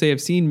now, I can say I've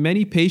seen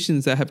many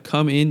patients that have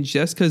come in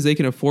just because they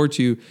can afford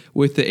to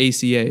with the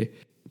ACA.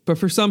 But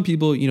for some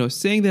people,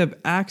 saying they have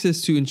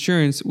access to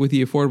insurance with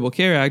the Affordable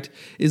Care Act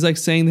is like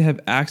saying they have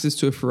access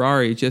to a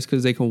Ferrari just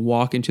because they can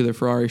walk into the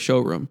Ferrari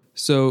showroom.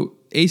 So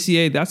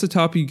ACA, that's a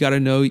topic you got to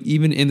know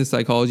even in the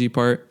psychology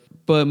part.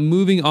 But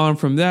moving on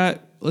from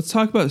that, let's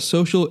talk about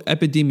social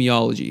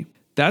epidemiology.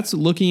 That's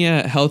looking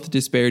at health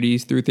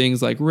disparities through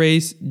things like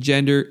race,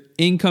 gender,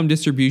 income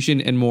distribution,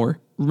 and more.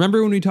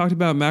 Remember when we talked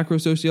about macro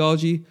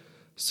sociology?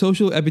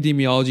 Social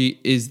epidemiology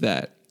is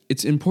that.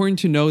 It's important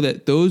to know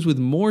that those with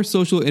more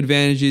social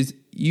advantages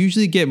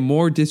usually get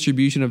more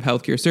distribution of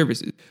healthcare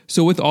services.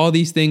 So with all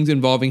these things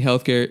involving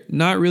healthcare,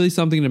 not really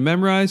something to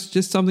memorize,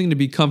 just something to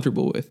be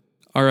comfortable with.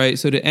 All right,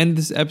 so to end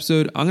this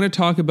episode, I'm going to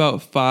talk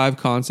about 5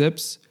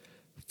 concepts: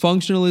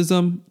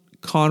 functionalism,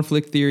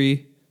 conflict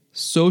theory,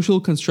 social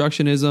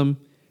constructionism,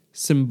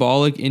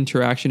 symbolic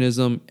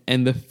interactionism,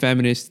 and the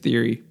feminist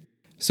theory.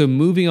 So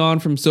moving on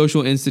from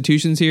social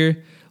institutions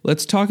here,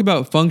 let's talk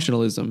about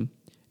functionalism.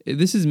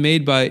 This is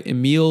made by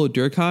Emil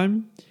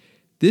Durkheim.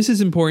 This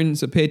is important,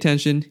 so pay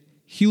attention.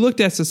 He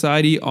looked at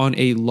society on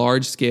a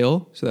large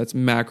scale, so that's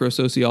macro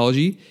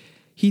sociology.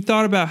 He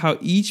thought about how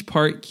each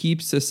part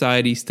keeps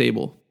society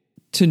stable.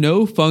 To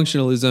know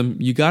functionalism,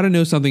 you got to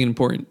know something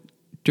important.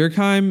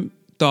 Durkheim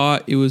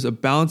thought it was a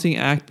balancing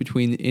act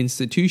between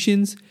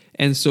institutions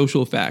and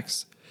social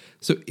facts.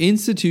 So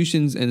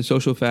institutions and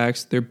social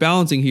facts, they're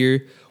balancing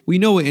here. We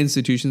know what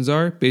institutions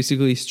are,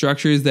 basically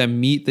structures that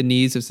meet the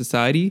needs of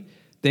society,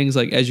 things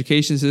like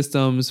education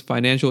systems,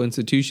 financial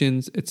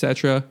institutions,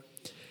 etc.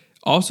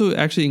 Also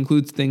actually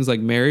includes things like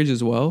marriage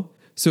as well.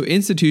 So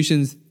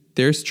institutions,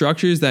 they're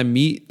structures that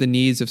meet the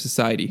needs of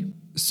society.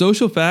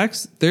 Social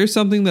facts, they're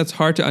something that's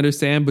hard to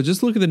understand, but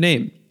just look at the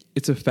name.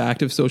 It's a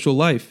fact of social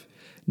life.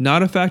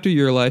 Not a fact of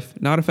your life,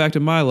 not a fact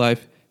of my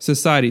life,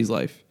 society's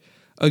life.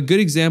 A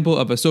good example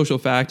of a social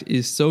fact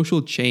is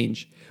social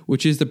change,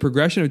 which is the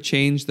progression of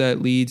change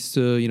that leads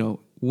to,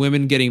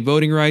 women getting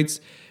voting rights,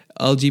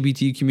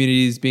 LGBT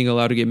communities being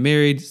allowed to get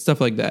married,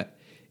 stuff like that.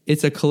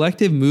 It's a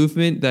collective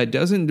movement that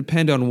doesn't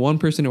depend on one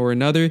person or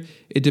another.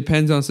 It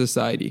depends on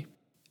society.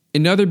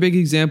 Another big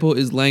example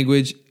is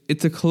language.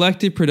 It's a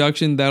collective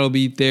production that'll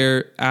be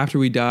there after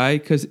we die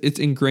because it's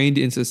ingrained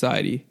in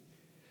society.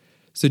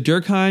 So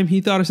Durkheim, he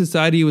thought a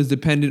society was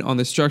dependent on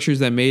the structures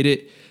that made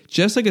it,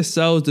 just like a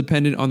cell is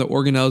dependent on the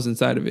organelles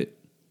inside of it.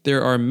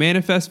 There are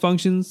manifest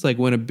functions, like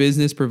when a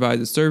business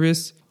provides a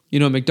service.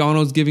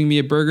 McDonald's giving me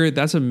a burger,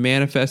 that's a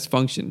manifest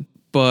function.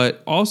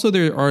 But also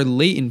there are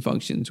latent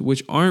functions,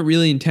 which aren't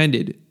really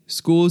intended.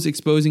 Schools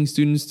exposing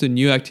students to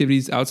new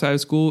activities outside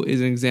of school is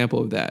an example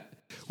of that.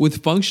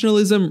 With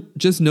functionalism,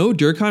 just know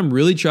Durkheim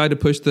really tried to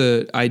push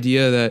the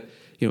idea that,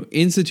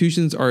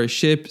 institutions are a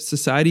ship,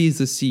 society is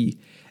the sea.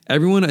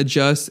 Everyone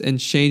adjusts and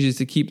changes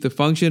to keep the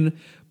function,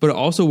 but it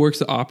also works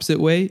the opposite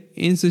way.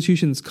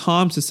 Institutions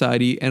calm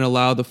society and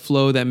allow the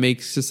flow that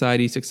makes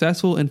society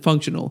successful and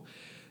functional.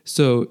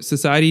 So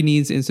society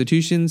needs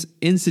institutions,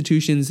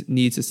 institutions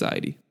need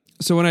society.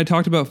 So when I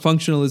talked about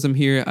functionalism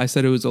here, I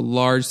said it was a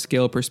large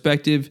scale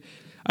perspective.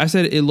 I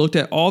said it looked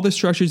at all the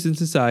structures in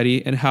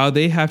society and how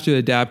they have to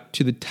adapt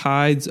to the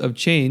tides of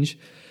change,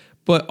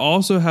 but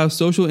also how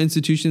social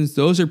institutions,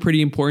 those are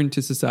pretty important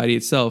to society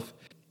itself.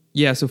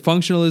 Yeah, so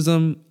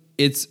functionalism,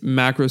 it's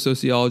macro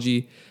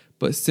sociology,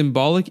 but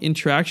symbolic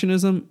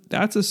interactionism,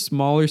 that's a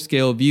smaller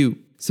scale view.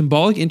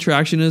 Symbolic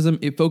interactionism,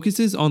 it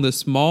focuses on the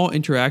small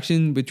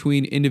interaction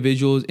between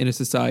individuals in a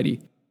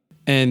society.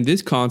 And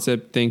this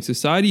concept thinks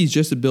society is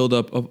just a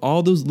buildup of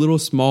all those little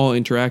small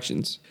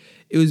interactions.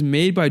 It was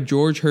made by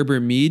George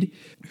Herbert Mead,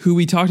 who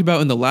we talked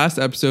about in the last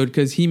episode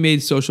because he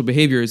made social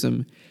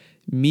behaviorism.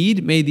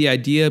 Mead made the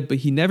idea, but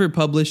he never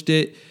published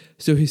it,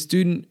 so his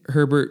student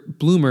Herbert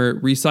Bloomer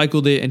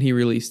recycled it and he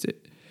released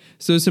it.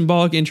 So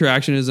symbolic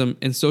interactionism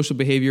and social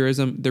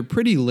behaviorism, they're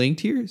pretty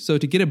linked here. So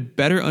to get a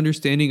better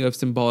understanding of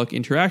symbolic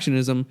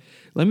interactionism,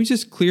 let me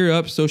just clear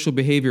up social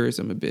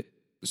behaviorism a bit.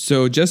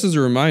 So just as a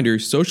reminder,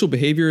 social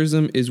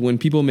behaviorism is when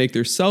people make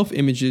their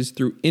self-images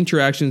through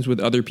interactions with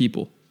other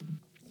people.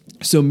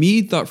 So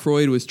Mead thought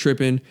Freud was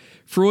tripping.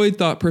 Freud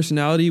thought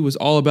personality was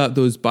all about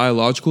those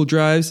biological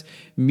drives.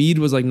 Mead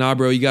was like, nah,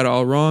 bro, you got it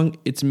all wrong.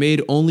 It's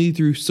made only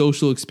through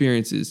social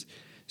experiences.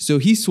 So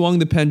he swung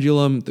the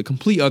pendulum the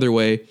complete other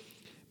way.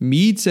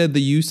 Mead said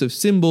the use of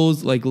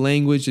symbols like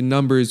language and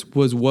numbers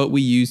was what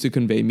we use to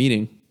convey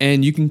meaning.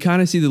 And you can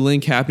kind of see the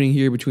link happening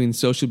here between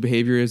social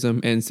behaviorism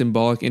and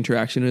symbolic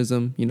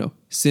interactionism. You know,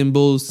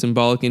 symbols,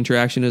 symbolic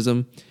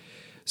interactionism.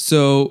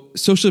 So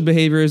social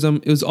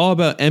behaviorism, it was all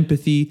about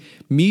empathy.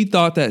 Mead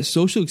thought that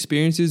social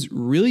experiences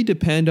really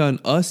depend on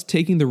us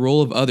taking the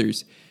role of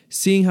others,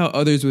 seeing how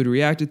others would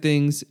react to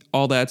things,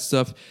 all that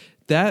stuff.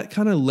 That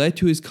kind of led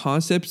to his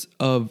concepts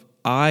of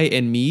I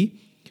and me,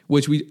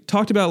 which we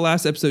talked about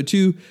last episode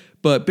too.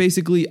 But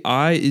basically,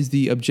 I is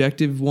the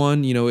objective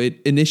one, you know, it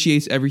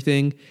initiates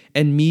everything,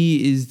 and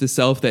me is the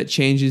self that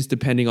changes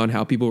depending on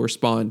how people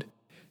respond.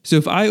 So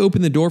if I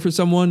open the door for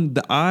someone,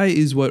 the I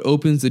is what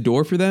opens the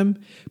door for them.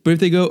 But if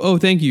they go, oh,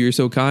 thank you, you're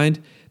so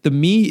kind, the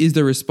me is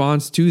the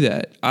response to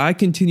that. I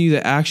continue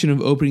the action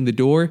of opening the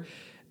door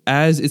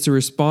as it's a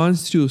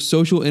response to a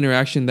social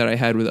interaction that I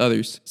had with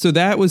others. So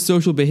that was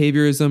social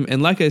behaviorism.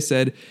 And like I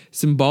said,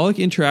 symbolic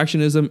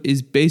interactionism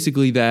is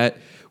basically that.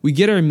 We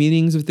get our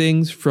meanings of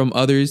things from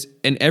others,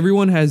 and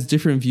everyone has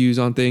different views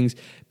on things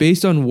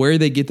based on where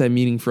they get that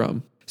meaning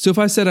from. So if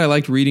I said I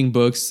liked reading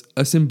books,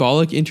 a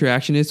symbolic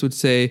interactionist would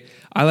say,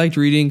 I liked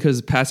reading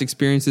because past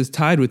experiences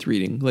tied with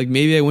reading. Like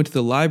maybe I went to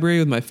the library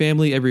with my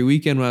family every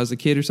weekend when I was a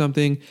kid or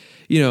something,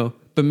 you know,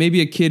 but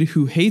maybe a kid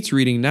who hates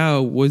reading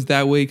now was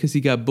that way because he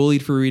got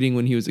bullied for reading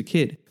when he was a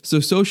kid. So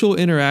social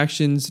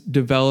interactions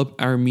develop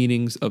our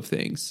meanings of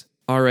things.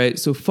 All right,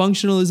 so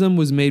functionalism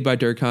was made by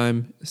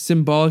Durkheim.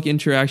 Symbolic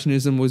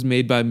interactionism was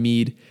made by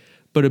Mead.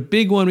 But a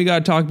big one we got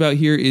to talk about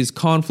here is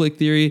conflict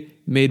theory,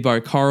 made by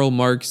Karl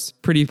Marx,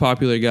 pretty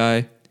popular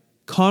guy.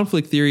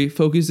 Conflict theory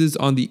focuses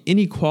on the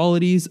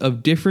inequalities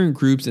of different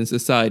groups in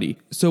society.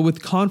 So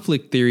with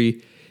conflict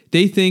theory,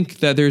 they think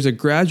that there's a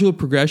gradual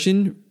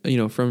progression, you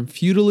know, from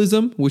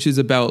feudalism, which is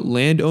about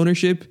land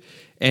ownership,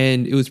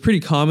 and it was pretty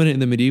common in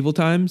the medieval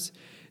times.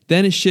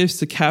 Then it shifts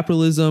to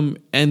capitalism,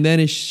 and then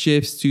it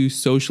shifts to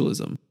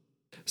socialism.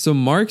 So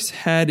Marx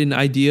had an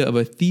idea of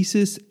a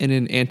thesis and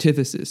an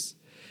antithesis.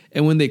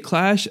 And when they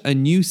clash, a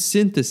new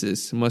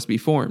synthesis must be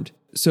formed.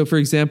 So for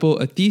example,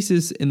 a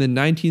thesis in the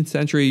 19th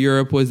century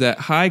Europe was that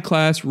high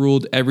class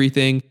ruled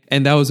everything,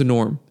 and that was a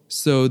norm.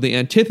 So the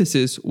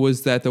antithesis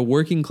was that the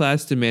working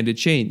class demanded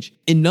change.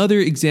 Another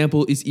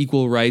example is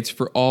equal rights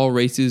for all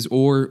races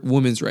or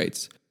women's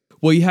rights.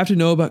 What you have to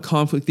know about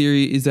conflict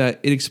theory is that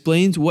it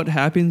explains what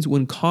happens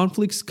when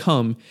conflicts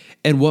come,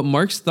 and what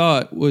Marx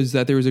thought was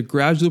that there was a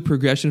gradual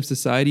progression of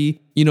society,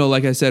 you know,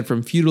 like I said,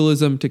 from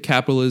feudalism to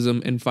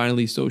capitalism and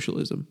finally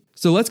socialism.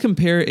 So let's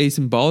compare a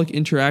symbolic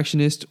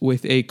interactionist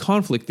with a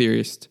conflict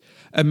theorist.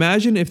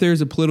 Imagine if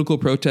there's a political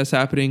protest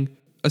happening.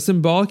 A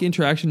symbolic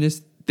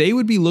interactionist, they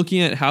would be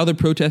looking at how the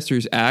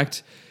protesters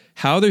act,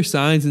 how their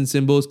signs and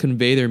symbols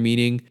convey their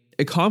meaning.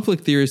 A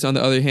conflict theorist, on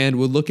the other hand,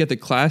 would look at the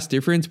class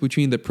difference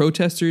between the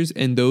protesters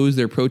and those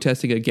they're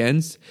protesting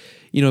against,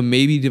 you know,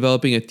 maybe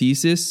developing a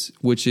thesis,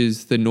 which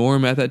is the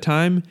norm at that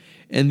time,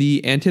 and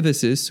the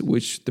antithesis,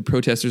 which the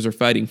protesters are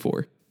fighting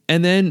for.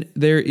 And then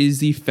there is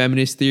the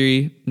feminist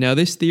theory. Now,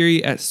 this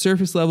theory at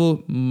surface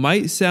level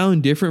might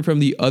sound different from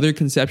the other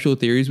conceptual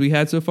theories we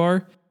had so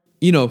far.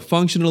 You know,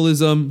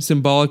 functionalism,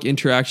 symbolic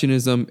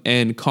interactionism,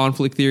 and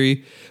conflict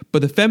theory.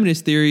 But the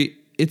feminist theory,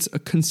 it's a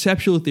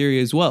conceptual theory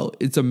as well.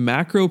 It's a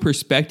macro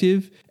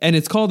perspective, and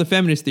it's called the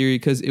feminist theory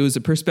because it was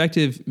a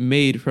perspective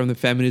made from the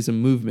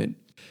feminism movement.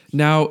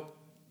 Now,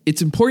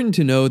 it's important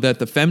to know that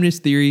the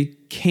feminist theory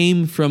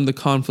came from the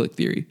conflict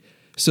theory.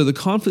 So the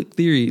conflict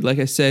theory, like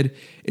I said,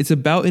 it's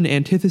about an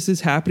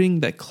antithesis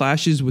happening that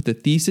clashes with the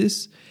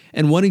thesis.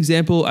 And one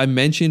example I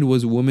mentioned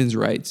was women's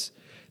rights.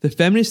 The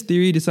feminist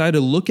theory decided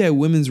to look at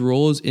women's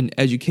roles in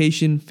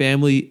education,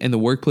 family, and the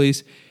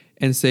workplace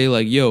and say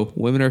like, yo,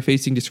 women are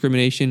facing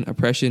discrimination,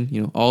 oppression,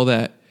 you know, all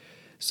that.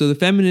 So the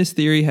feminist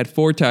theory had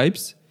 4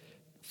 types,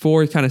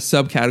 4 kind of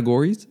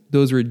subcategories.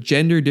 Those were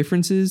gender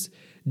differences,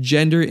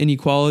 gender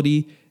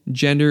inequality,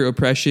 gender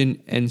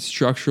oppression, and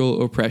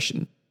structural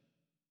oppression.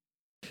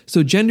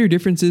 So gender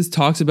differences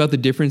talks about the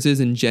differences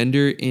in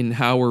gender in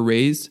how we're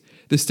raised.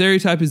 The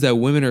stereotype is that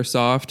women are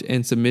soft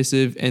and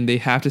submissive and they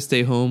have to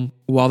stay home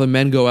while the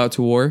men go out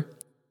to war.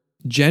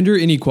 Gender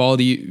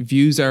inequality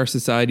views our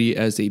society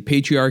as a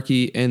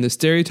patriarchy, and the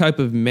stereotype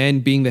of men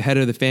being the head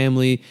of the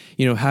family,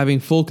 having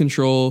full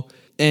control.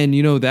 And,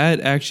 that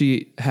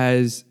actually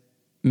has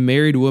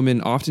married women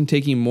often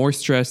taking more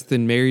stress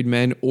than married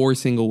men or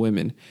single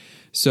women.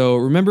 So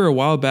remember a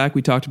while back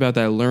we talked about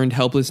that learned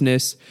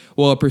helplessness?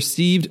 Well, a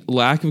perceived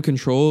lack of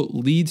control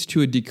leads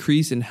to a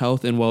decrease in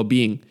health and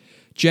well-being.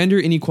 Gender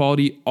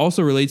inequality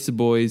also relates to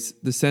boys.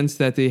 The sense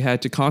that they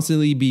had to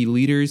constantly be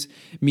leaders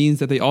means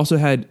that they also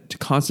had to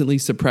constantly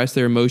suppress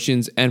their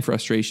emotions and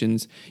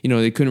frustrations.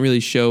 They couldn't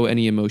really show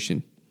any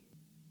emotion.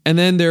 And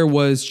then there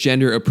was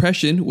gender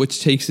oppression,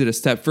 which takes it a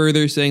step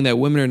further, saying that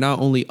women are not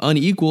only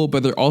unequal,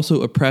 but they're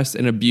also oppressed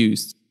and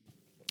abused.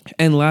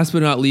 And last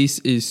but not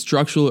least is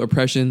structural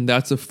oppression.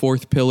 That's the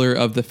 4th pillar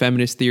of the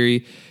feminist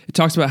theory. It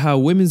talks about how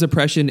women's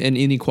oppression and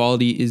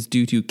inequality is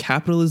due to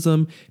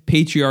capitalism,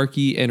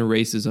 patriarchy, and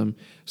racism.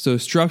 So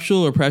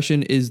structural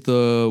oppression is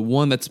the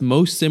one that's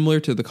most similar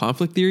to the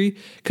conflict theory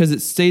because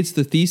it states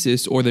the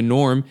thesis or the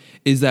norm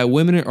is that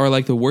women are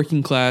like the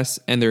working class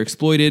and they're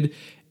exploited,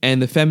 and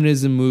the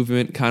feminism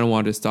movement kind of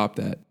wanted to stop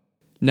that.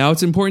 Now,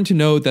 it's important to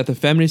note that the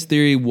feminist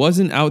theory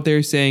wasn't out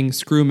there saying,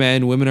 screw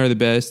men, women are the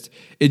best.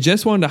 It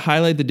just wanted to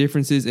highlight the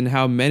differences in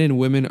how men and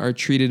women are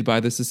treated by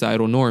the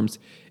societal norms.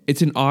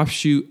 It's an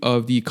offshoot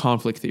of the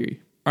conflict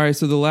theory. All right,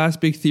 so the last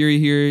big theory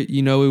here,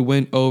 we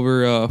went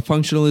over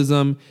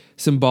functionalism,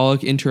 symbolic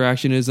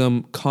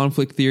interactionism,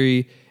 conflict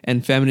theory,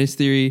 and feminist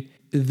theory.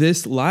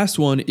 This last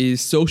one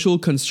is social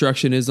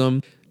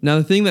constructionism. Now,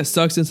 the thing that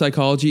sucks in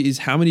psychology is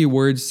how many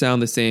words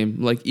sound the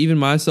same. Like, even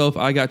myself,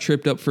 I got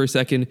tripped up for a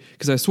second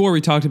because I swore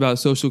we talked about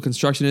social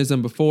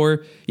constructionism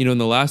before, in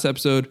the last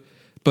episode,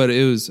 but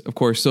it was, of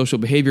course, social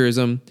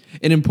behaviorism.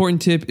 An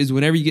important tip is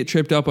whenever you get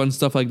tripped up on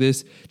stuff like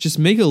this, just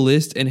make a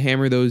list and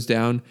hammer those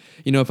down.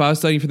 If I was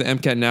studying for the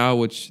MCAT now,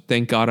 which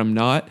thank God I'm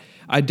not,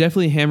 I'd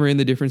definitely hammer in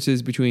the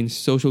differences between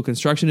social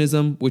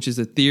constructionism, which is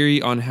a theory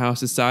on how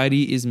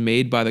society is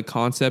made by the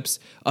concepts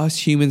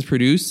us humans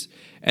produce,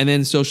 and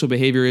then social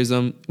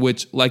behaviorism,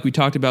 which, like we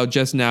talked about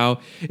just now,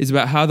 is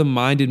about how the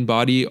mind and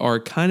body are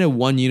kind of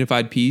one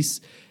unified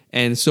piece,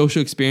 and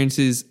social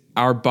experiences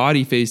our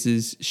body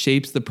faces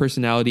shapes the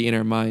personality in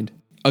our mind.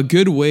 A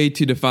good way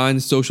to define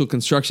social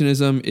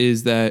constructionism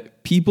is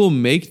that people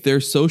make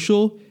their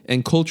social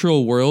and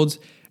cultural worlds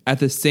at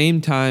the same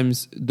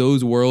times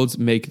those worlds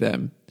make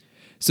them.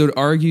 So it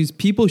argues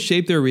people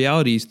shape their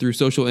realities through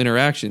social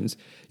interactions.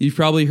 You've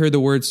probably heard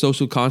the word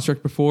social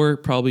construct before,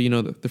 probably,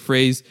 the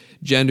phrase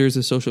gender is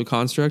a social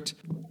construct,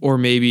 or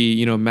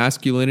maybe,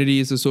 masculinity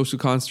is a social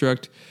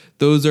construct.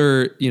 Those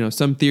are,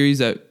 some theories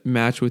that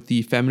match with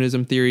the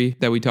feminism theory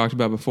that we talked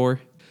about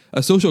before.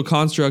 A social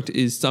construct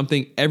is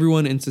something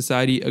everyone in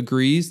society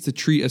agrees to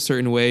treat a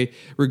certain way,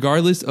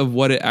 regardless of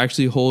what it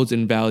actually holds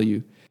in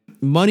value.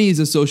 Money is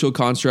a social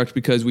construct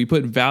because we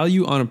put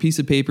value on a piece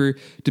of paper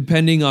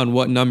depending on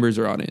what numbers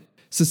are on it.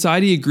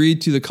 Society agreed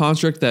to the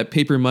construct that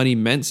paper money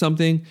meant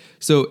something,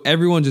 so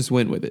everyone just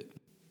went with it.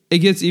 It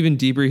gets even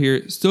deeper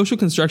here. Social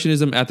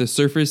constructionism at the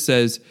surface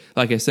says,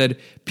 like I said,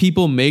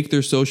 people make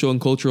their social and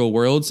cultural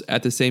worlds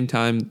at the same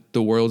time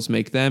the worlds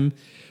make them.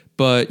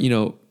 But,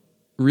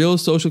 real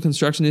social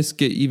constructionists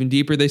get even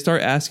deeper. They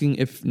start asking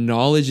if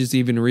knowledge is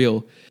even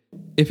real.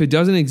 If it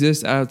doesn't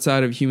exist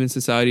outside of human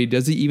society,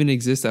 does it even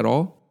exist at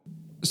all?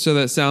 So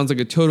that sounds like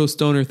a total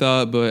stoner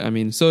thought, but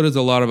so does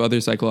a lot of other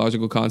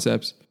psychological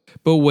concepts.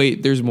 But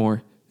wait, there's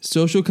more.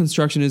 Social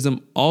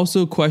constructionism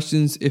also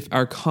questions if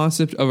our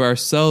concept of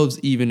ourselves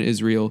even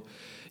is real.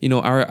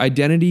 Our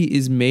identity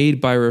is made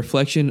by a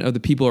reflection of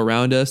the people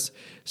around us.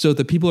 So if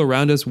the people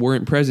around us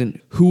weren't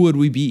present, who would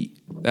we be?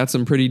 That's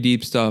some pretty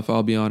deep stuff,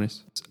 I'll be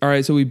honest. All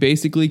right, so we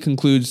basically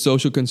conclude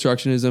social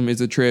constructionism is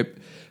a trip,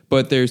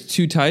 but there's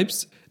 2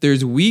 types.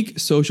 There's weak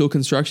social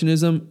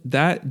constructionism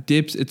that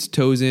dips its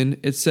toes in.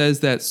 It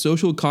says that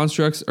social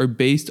constructs are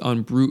based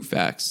on brute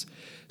facts.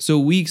 So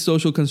weak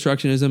social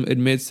constructionism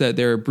admits that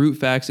there are brute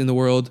facts in the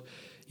world.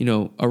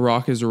 A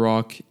rock is a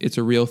rock. It's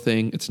a real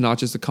thing. It's not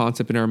just a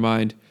concept in our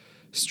mind.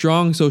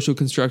 Strong social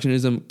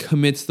constructionism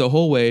commits the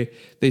whole way.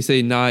 They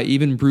say, nah,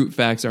 even brute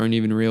facts aren't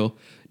even real.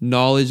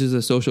 Knowledge is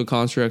a social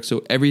construct,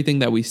 so everything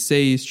that we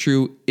say is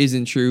true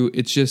isn't true.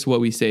 It's just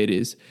what we say it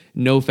is.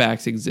 No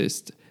facts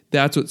exist.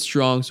 That's what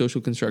strong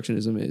social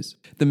constructionism is.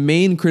 The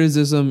main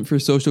criticism for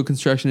social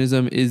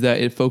constructionism is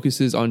that it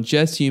focuses on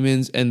just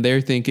humans and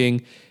their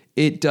thinking.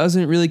 It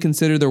doesn't really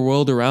consider the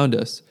world around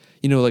us.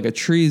 Like a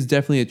tree is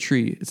definitely a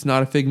tree. It's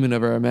not a figment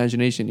of our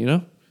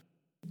imagination,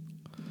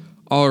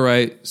 All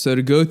right, so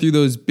to go through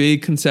those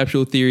big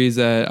conceptual theories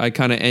that I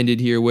kind of ended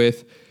here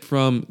with,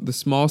 from the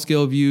small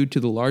scale view to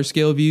the large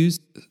scale views,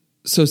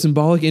 So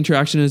symbolic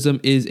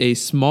interactionism is a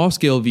small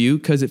scale view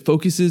because it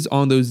focuses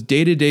on those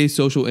day-to-day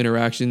social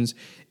interactions.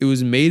 It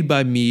was made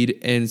by Mead,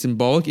 and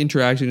symbolic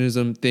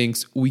interactionism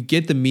thinks we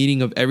get the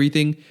meaning of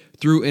everything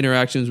through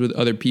interactions with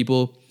other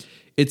people.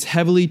 It's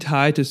heavily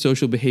tied to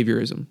social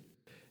behaviorism.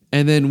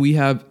 And then we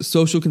have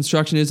social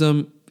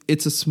constructionism.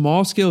 It's a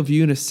small scale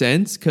view in a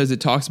sense because it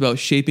talks about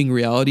shaping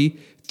reality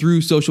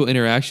through social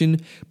interaction,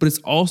 but it's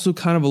also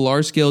kind of a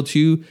large scale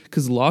too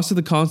because lots of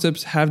the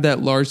concepts have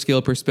that large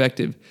scale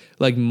perspective,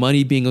 like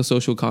money being a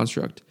social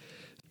construct.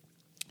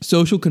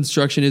 Social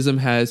constructionism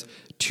has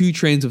two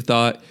trains of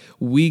thought: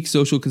 weak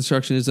social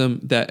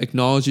constructionism that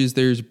acknowledges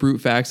there's brute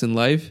facts in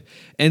life,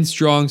 and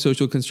strong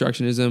social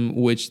constructionism,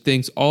 which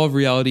thinks all of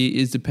reality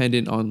is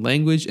dependent on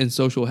language and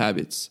social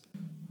habits.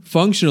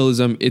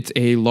 Functionalism, it's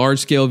a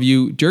large-scale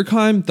view.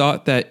 Durkheim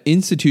thought that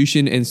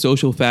institution and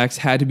social facts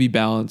had to be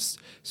balanced.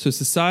 So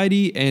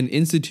society and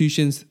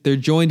institutions, they're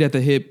joined at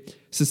the hip.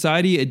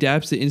 Society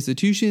adapts to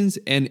institutions,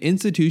 and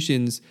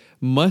institutions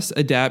must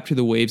adapt to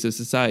the waves of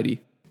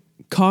society.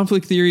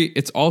 Conflict theory,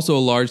 it's also a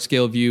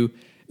large-scale view.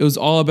 It was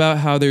all about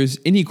how there's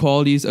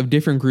inequalities of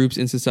different groups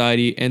in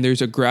society, and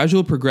there's a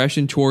gradual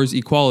progression towards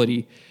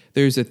equality.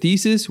 There's a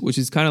thesis, which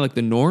is kind of like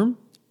the norm.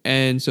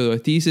 And so a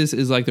thesis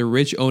is like the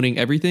rich owning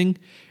everything.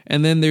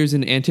 And then there's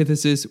an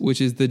antithesis,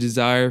 which is the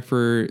desire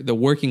for the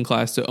working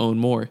class to own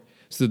more.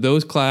 So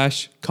those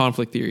clash.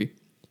 Conflict theory.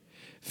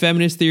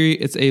 Feminist theory,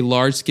 it's a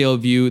large-scale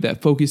view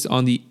that focused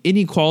on the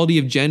inequality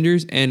of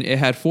genders, and it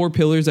had 4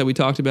 pillars that we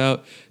talked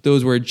about.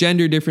 Those were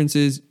gender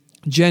differences,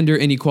 gender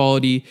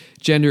inequality,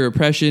 gender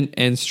oppression,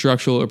 and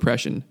structural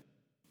oppression.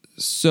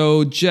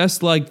 So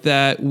just like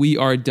that, we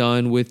are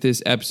done with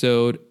this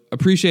episode.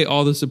 Appreciate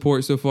all the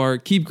support so far.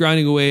 Keep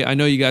grinding away. I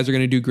know you guys are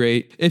going to do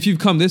great. If you've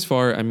come this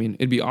far, I mean,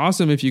 it'd be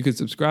awesome if you could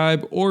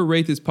subscribe or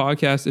rate this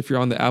podcast if you're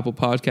on the Apple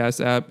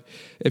Podcast app.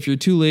 If you're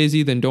too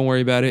lazy, then don't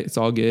worry about it. It's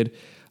all good.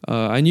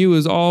 I knew it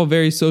was all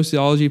very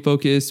sociology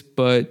focused,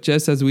 but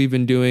just as we've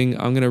been doing,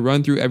 I'm going to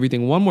run through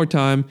everything one more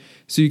time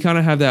so you kind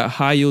of have that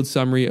high yield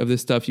summary of the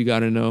stuff you got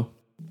to know.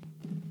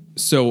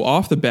 So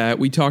off the bat,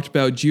 we talked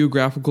about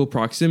geographical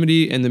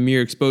proximity and the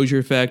mere exposure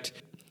effect.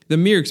 The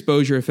mere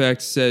exposure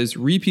effect says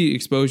repeat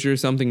exposure to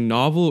something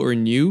novel or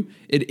new,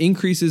 it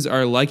increases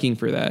our liking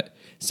for that.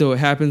 So it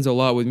happens a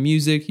lot with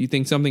music. You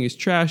think something is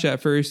trash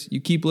at first,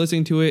 you keep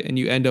listening to it, and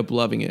you end up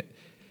loving it.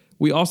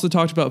 We also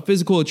talked about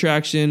physical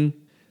attraction.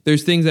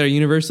 There's things that are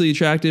universally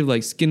attractive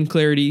like skin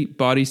clarity,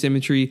 body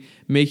symmetry,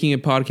 making a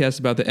podcast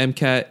about the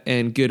MCAT,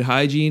 and good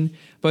hygiene.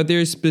 But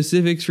there's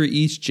specifics for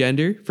each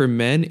gender. For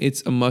men,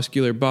 it's a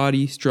muscular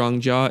body,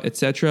 strong jaw,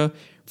 etc.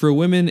 For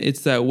women,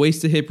 it's that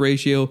waist to hip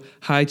ratio,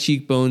 high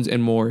cheekbones,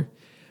 and more.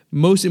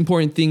 Most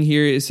important thing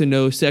here is to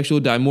know sexual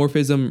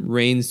dimorphism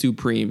reigns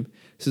supreme.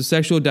 So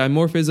sexual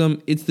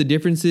dimorphism, it's the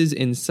differences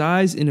in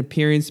size and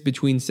appearance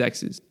between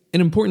sexes.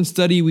 An important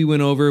study we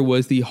went over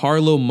was the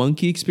Harlow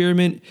monkey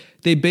experiment.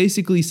 They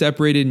basically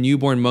separated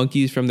newborn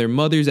monkeys from their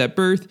mothers at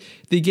birth.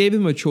 They gave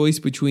them a choice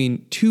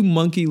between 2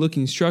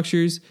 monkey-looking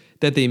structures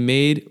that they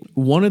made.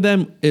 One of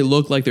them, it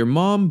looked like their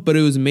mom, but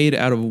it was made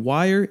out of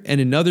wire, and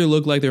another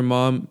looked like their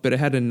mom, but it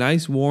had a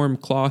nice warm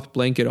cloth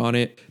blanket on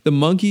it. The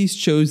monkeys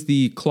chose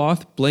the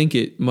cloth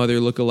blanket mother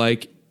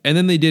lookalike, and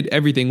then they did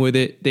everything with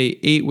it. They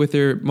ate with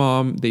their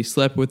mom, they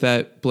slept with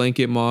that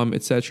blanket mom,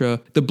 etc.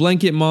 The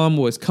blanket mom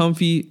was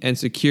comfy and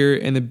secure,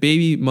 and the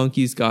baby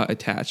monkeys got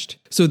attached.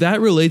 So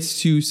that relates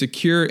to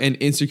secure and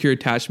insecure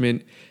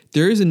attachment.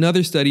 There is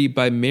another study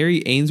by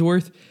Mary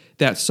Ainsworth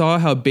that saw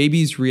how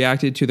babies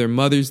reacted to their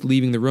mothers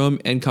leaving the room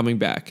and coming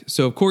back.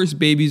 So of course,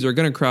 babies are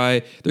going to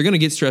cry. They're going to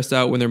get stressed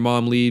out when their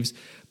mom leaves.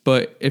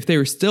 But if they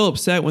were still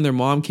upset when their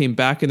mom came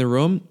back in the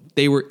room,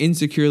 they were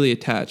insecurely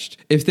attached.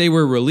 If they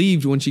were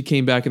relieved when she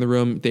came back in the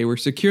room, they were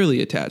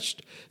securely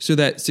attached. So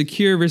that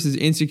secure versus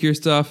insecure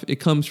stuff, it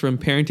comes from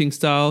parenting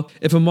style.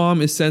 If a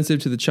mom is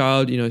sensitive to the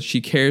child,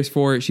 she cares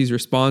for it, she's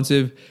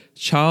responsive,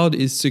 child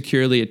is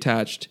securely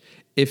attached.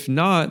 If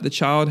not, the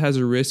child has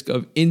a risk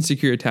of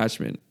insecure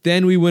attachment.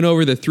 Then we went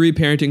over the 3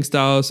 parenting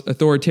styles: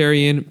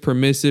 authoritarian,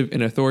 permissive,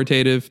 and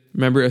authoritative.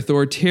 Remember,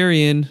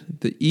 authoritarian,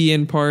 the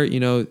EN part,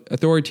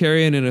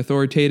 authoritarian and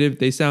authoritative,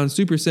 they sound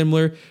super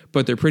similar,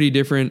 but they're pretty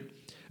different.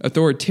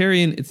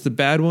 Authoritarian, it's the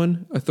bad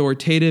one.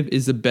 Authoritative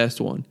is the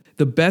best one.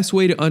 The best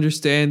way to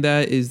understand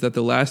that is that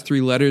the last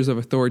 3 letters of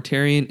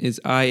authoritarian is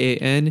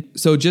IAN.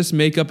 So just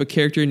make up a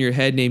character in your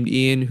head named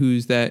Ian,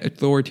 who's that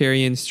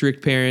authoritarian,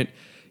 strict parent.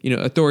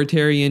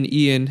 Authoritarian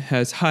Ian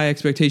has high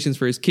expectations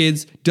for his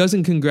kids,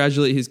 doesn't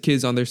congratulate his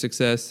kids on their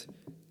success.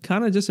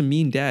 Kind of just a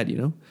mean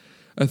dad,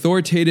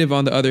 Authoritative,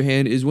 on the other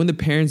hand, is when the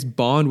parents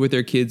bond with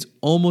their kids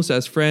almost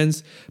as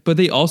friends, but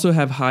they also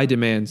have high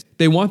demands.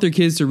 They want their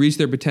kids to reach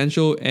their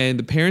potential, and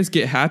the parents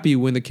get happy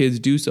when the kids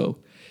do so.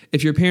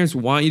 If your parents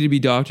want you to be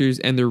doctors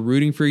and they're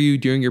rooting for you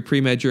during your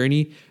pre-med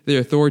journey,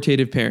 they're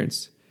authoritative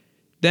parents.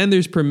 Then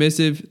there's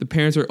permissive. The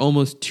parents are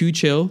almost too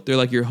chill. They're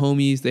like your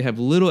homies. They have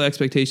little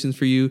expectations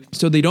for you,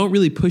 so they don't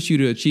really push you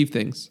to achieve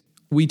things.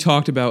 we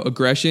talked about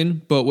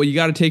aggression, but what you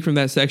got to take from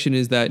that section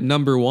is that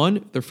number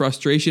one, the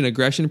frustration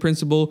aggression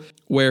principle,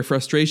 where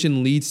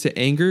frustration leads to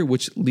anger,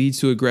 which leads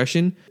to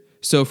aggression.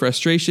 So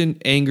frustration,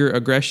 anger,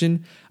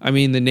 aggression. I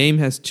mean, the name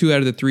has 2 out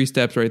of the 3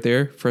 steps right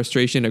there,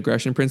 frustration,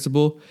 aggression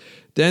principle.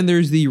 Then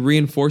there's the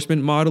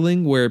reinforcement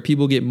modeling, where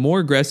people get more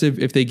aggressive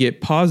if they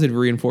get positive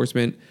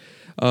reinforcement.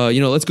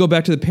 Let's go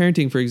back to the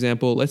parenting, for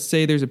example. Let's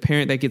say there's a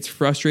parent that gets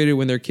frustrated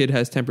when their kid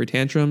has temper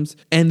tantrums,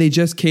 and they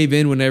just cave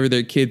in whenever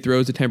their kid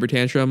throws a temper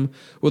tantrum.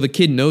 Well, the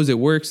kid knows it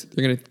works.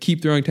 They're going to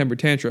keep throwing temper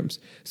tantrums.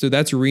 So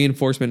that's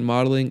reinforcement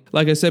modeling.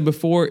 Like I said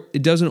before,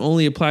 it doesn't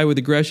only apply with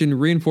aggression.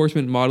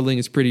 Reinforcement modeling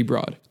is pretty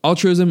broad.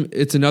 Altruism,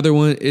 it's another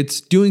one. It's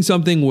doing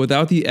something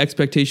without the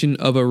expectation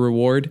of a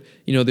reward.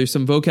 There's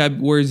some vocab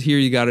words here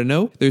you got to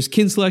know. There's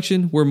kin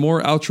selection. We're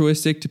more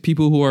altruistic to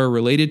people who are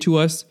related to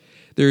us.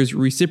 There's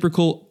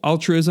reciprocal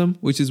altruism,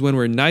 which is when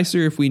we're nicer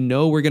if we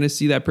know we're going to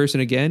see that person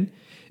again.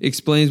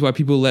 Explains why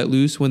people let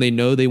loose when they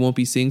know they won't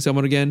be seeing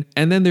someone again.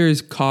 And then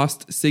there's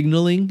cost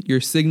signaling.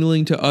 You're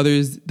signaling to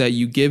others that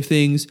you give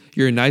things,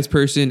 you're a nice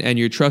person, and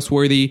you're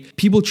trustworthy.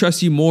 People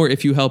trust you more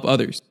if you help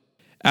others.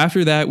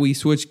 After that, we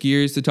switched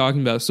gears to talking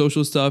about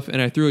social stuff,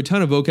 and I threw a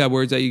ton of vocab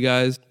words at you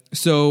guys.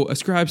 So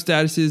ascribed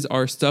statuses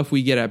are stuff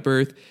we get at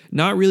birth,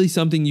 not really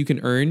something you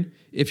can earn.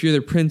 If you're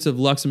the Prince of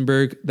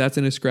Luxembourg, that's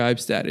an ascribed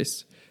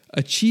status.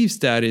 Achieve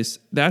status,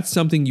 that's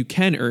something you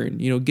can earn.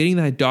 Getting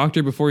that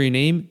doctor before your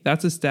name,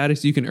 that's a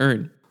status you can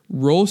earn.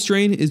 Role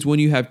strain is when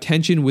you have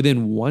tension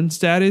within one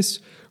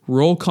status.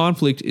 Role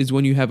conflict is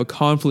when you have a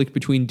conflict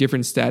between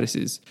different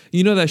statuses.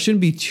 That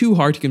shouldn't be too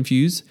hard to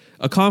confuse.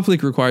 A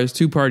conflict requires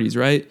 2 parties,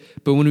 right?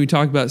 But when we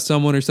talk about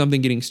someone or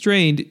something getting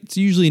strained, it's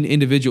usually an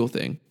individual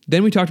thing.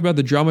 Then we talked about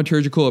the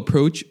dramaturgical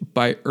approach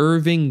by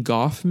Irving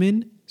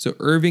Goffman. So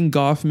Irving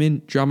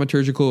Goffman,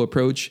 dramaturgical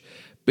approach.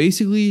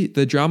 Basically,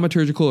 the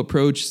dramaturgical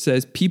approach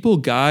says people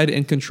guide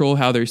and control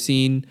how they're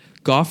seen.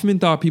 Goffman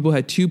thought people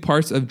had 2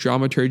 parts of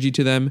dramaturgy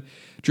to them.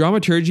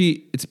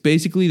 Dramaturgy, it's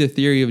basically the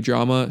theory of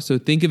drama. So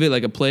think of it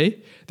like a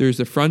play. There's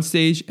the front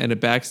stage and a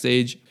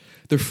backstage.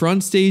 The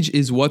front stage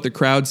is what the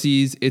crowd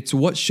sees. It's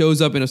what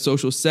shows up in a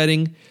social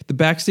setting. The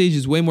backstage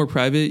is way more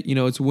private.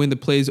 It's when the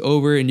play's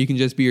over and you can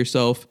just be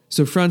yourself.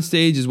 So front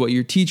stage is what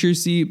your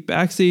teachers see.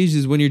 Backstage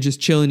is when you're just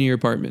chilling in your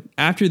apartment.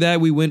 After that,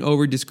 we went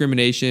over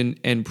discrimination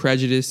and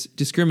prejudice.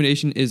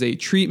 Discrimination is a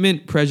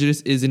treatment.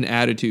 Prejudice is an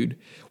attitude.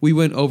 We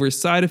went over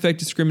side effect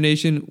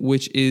discrimination,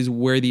 which is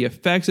where the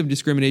effects of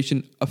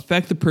discrimination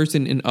affect the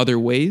person in other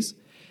ways.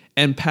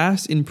 And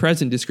past and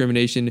present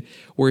discrimination,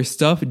 where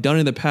stuff done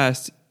in the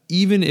past,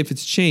 even if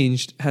it's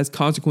changed, has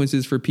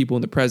consequences for people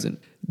in the present.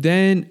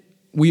 Then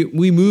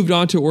we moved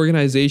on to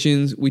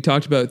organizations. We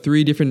talked about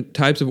 3 different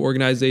types of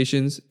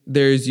organizations.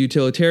 There's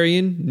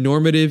utilitarian,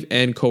 normative,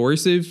 and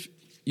coercive.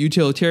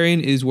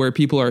 Utilitarian is where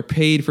people are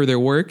paid for their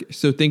work,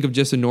 so think of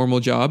just a normal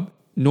job.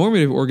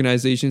 Normative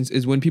organizations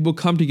is when people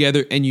come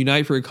together and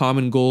unite for a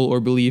common goal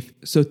or belief.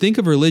 So think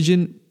of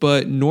religion,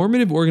 but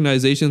normative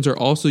organizations are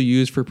also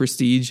used for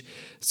prestige.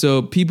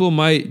 So people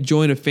might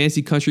join a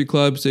fancy country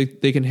club so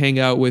they can hang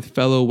out with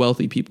fellow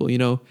wealthy people.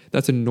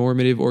 That's a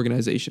normative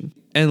organization.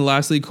 And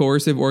lastly,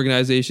 coercive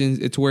organizations,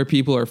 it's where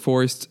people are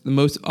forced. The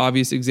most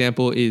obvious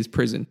example is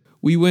prison.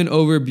 We went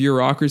over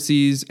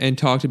bureaucracies and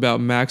talked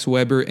about Max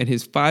Weber and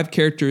his 5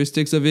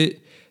 characteristics of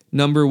it.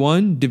 Number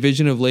 1,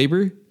 division of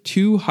labor.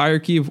 2,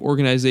 hierarchy of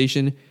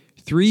organization.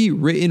 3,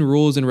 written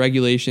rules and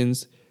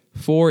regulations.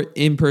 4,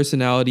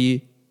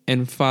 impersonality.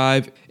 And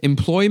 5,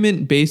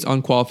 employment based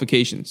on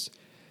qualifications.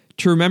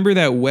 To remember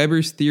that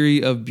Weber's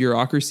theory of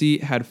bureaucracy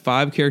had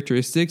 5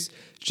 characteristics,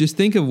 just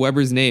think of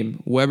Weber's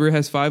name. Weber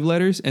has 5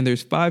 letters, and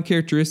there's 5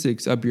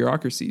 characteristics of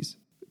bureaucracies.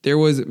 There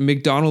was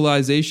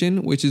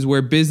McDonaldization, which is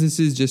where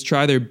businesses just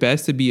try their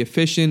best to be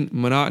efficient,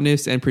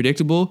 monotonous, and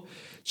predictable.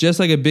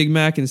 Just like a Big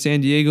Mac in San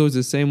Diego is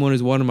the same one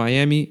as one in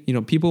Miami.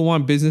 People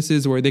want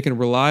businesses where they can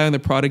rely on the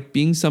product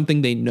being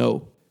something they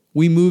know.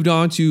 We moved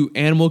on to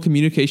animal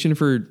communication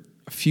for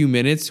a few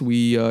minutes.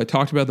 We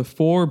talked about the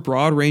 4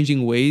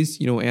 broad-ranging ways,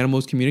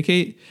 animals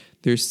communicate.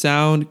 There's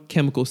sound,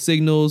 chemical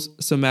signals,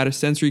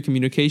 somatosensory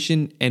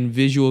communication, and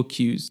visual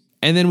cues.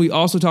 And then we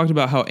also talked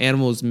about how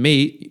animals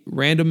mate,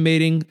 random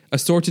mating,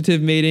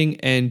 assortative mating,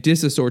 and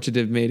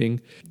disassortative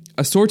mating.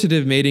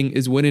 Assortative mating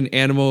is when an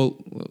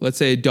animal, let's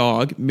say a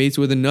dog, mates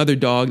with another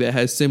dog that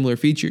has similar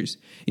features.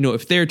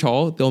 If they're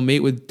tall, they'll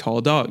mate with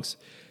tall dogs.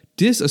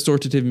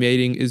 Disassortative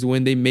mating is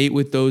when they mate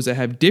with those that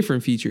have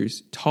different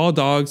features. Tall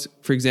dogs,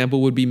 for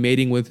example, would be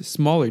mating with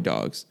smaller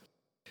dogs.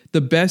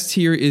 The best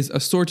here is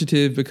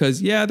assortative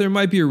because, there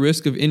might be a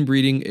risk of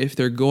inbreeding if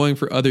they're going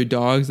for other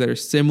dogs that are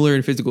similar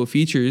in physical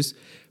features,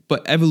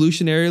 but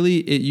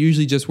evolutionarily, it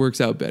usually just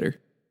works out better.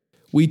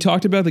 We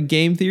talked about the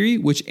game theory,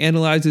 which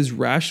analyzes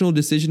rational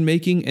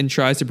decision-making and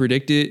tries to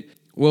predict it.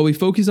 While we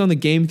focus on the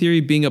game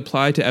theory being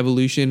applied to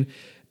evolution,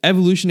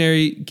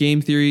 evolutionary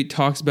game theory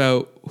talks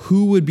about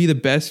who would be the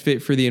best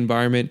fit for the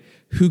environment,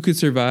 who could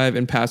survive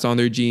and pass on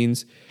their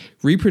genes.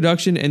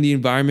 Reproduction and the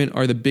environment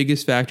are the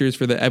biggest factors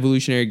for the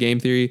evolutionary game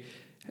theory.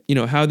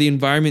 How the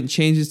environment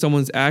changes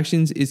someone's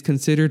actions is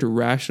considered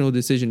rational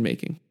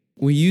decision-making.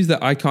 We use the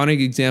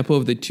iconic example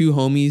of the two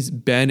homies,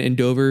 Ben and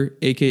Dover,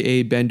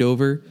 aka Ben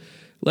Dover.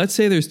 Let's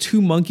say there's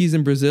two monkeys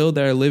in Brazil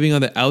that are living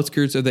on the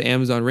outskirts of the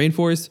Amazon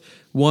rainforest.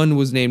 One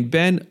was named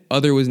Ben,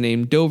 other was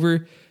named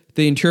Dover.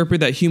 They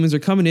interpret that humans are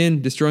coming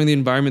in, destroying the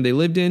environment they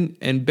lived in,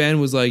 and Ben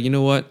was like, you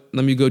know what,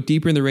 let me go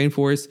deeper in the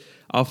rainforest,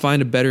 I'll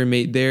find a better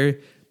mate there.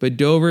 But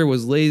Dover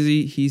was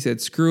lazy, he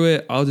said, screw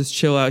it, I'll just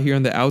chill out here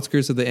on the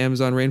outskirts of the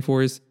Amazon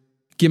rainforest,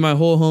 get my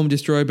whole home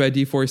destroyed by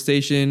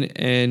deforestation,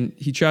 and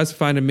he tries to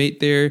find a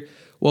mate there.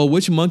 Well,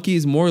 which monkey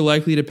is more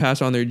likely to pass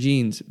on their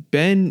genes?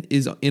 Ben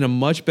is in a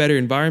much better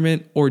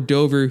environment, or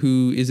Dover,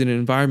 who is in an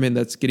environment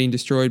that's getting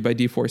destroyed by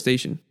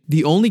deforestation?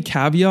 The only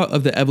caveat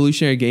of the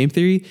evolutionary game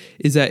theory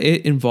is that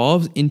it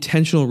involves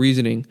intentional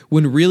reasoning,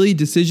 when really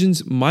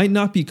decisions might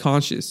not be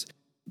conscious.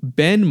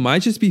 Ben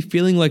might just be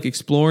feeling like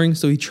exploring,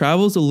 so he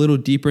travels a little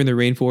deeper in the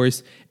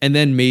rainforest and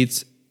then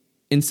mates,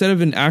 instead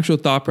of an actual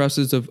thought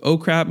process of, oh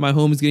crap, my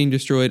home is getting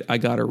destroyed, I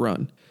gotta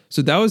run.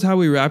 So that was how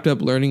we wrapped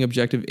up Learning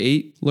Objective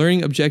 8.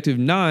 Learning Objective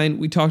 9,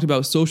 we talked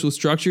about social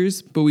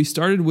structures, but we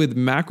started with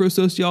macro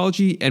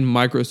sociology and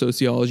micro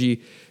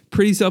sociology.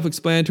 Pretty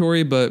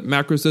self-explanatory, but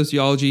macro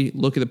sociology,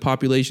 look at the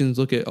populations,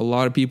 look at a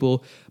lot of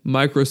people.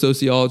 Micro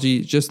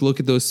sociology, just look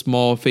at those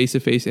small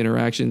face-to-face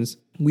interactions.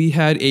 We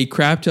had a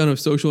crap ton of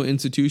social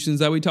institutions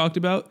that we talked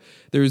about.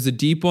 There was the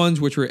deep ones,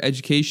 which were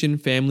education,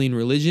 family, and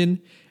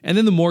religion. And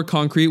then the more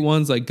concrete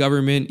ones like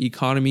government,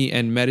 economy,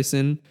 and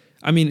medicine.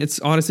 I mean, it's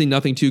honestly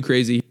nothing too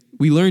crazy.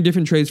 We learn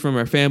different traits from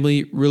our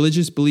family,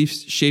 religious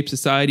beliefs shape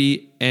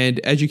society,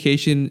 and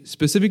education,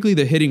 specifically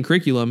the hidden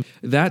curriculum,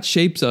 that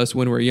shapes us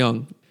when we're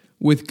young.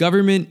 With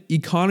government,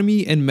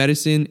 economy, and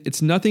medicine,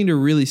 it's nothing to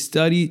really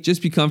study,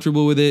 just be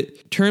comfortable with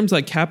it. Terms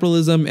like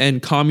capitalism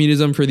and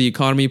communism for the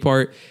economy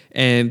part,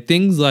 and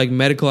things like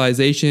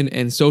medicalization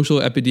and social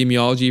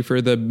epidemiology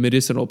for the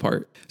medicinal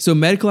part. So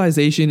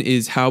medicalization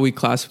is how we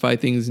classify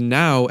things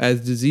now as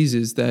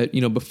diseases that,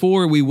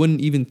 before we wouldn't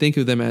even think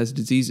of them as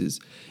diseases.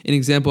 An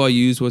example I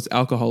used was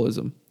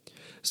alcoholism.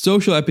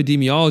 Social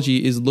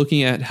epidemiology is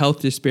looking at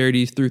health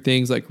disparities through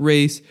things like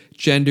race,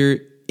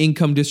 gender,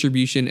 income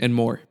distribution, and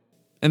more.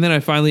 And then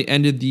I finally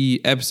ended the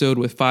episode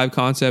with 5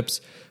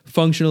 concepts: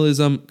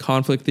 functionalism,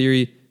 conflict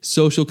theory,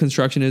 social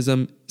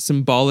constructionism,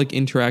 symbolic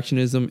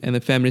interactionism, and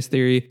the feminist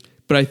theory.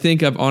 But I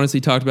think I've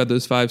honestly talked about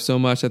those 5 so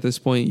much at this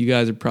point, you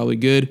guys are probably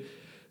good.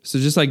 So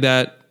just like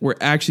that, we're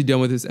actually done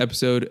with this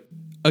episode.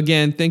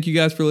 Again, thank you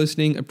guys for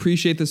listening.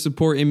 Appreciate the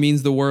support. It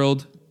means the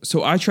world.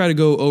 So I try to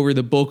go over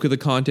the bulk of the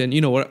content,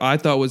 what I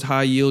thought was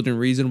high yield and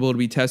reasonable to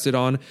be tested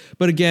on.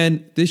 But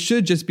again, this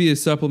should just be a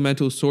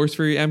supplemental source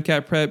for your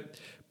MCAT prep.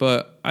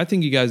 But I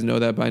think you guys know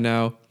that by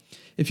now.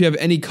 If you have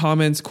any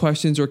comments,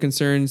 questions, or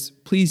concerns,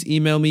 please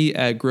email me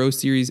at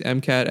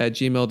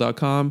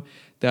growseriesmcat@gmail.com.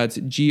 That's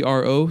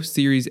GRO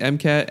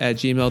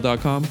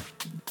seriesMCAT@gmail.com.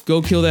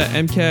 Go kill that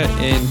MCAT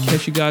and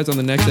catch you guys on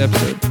the next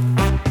episode.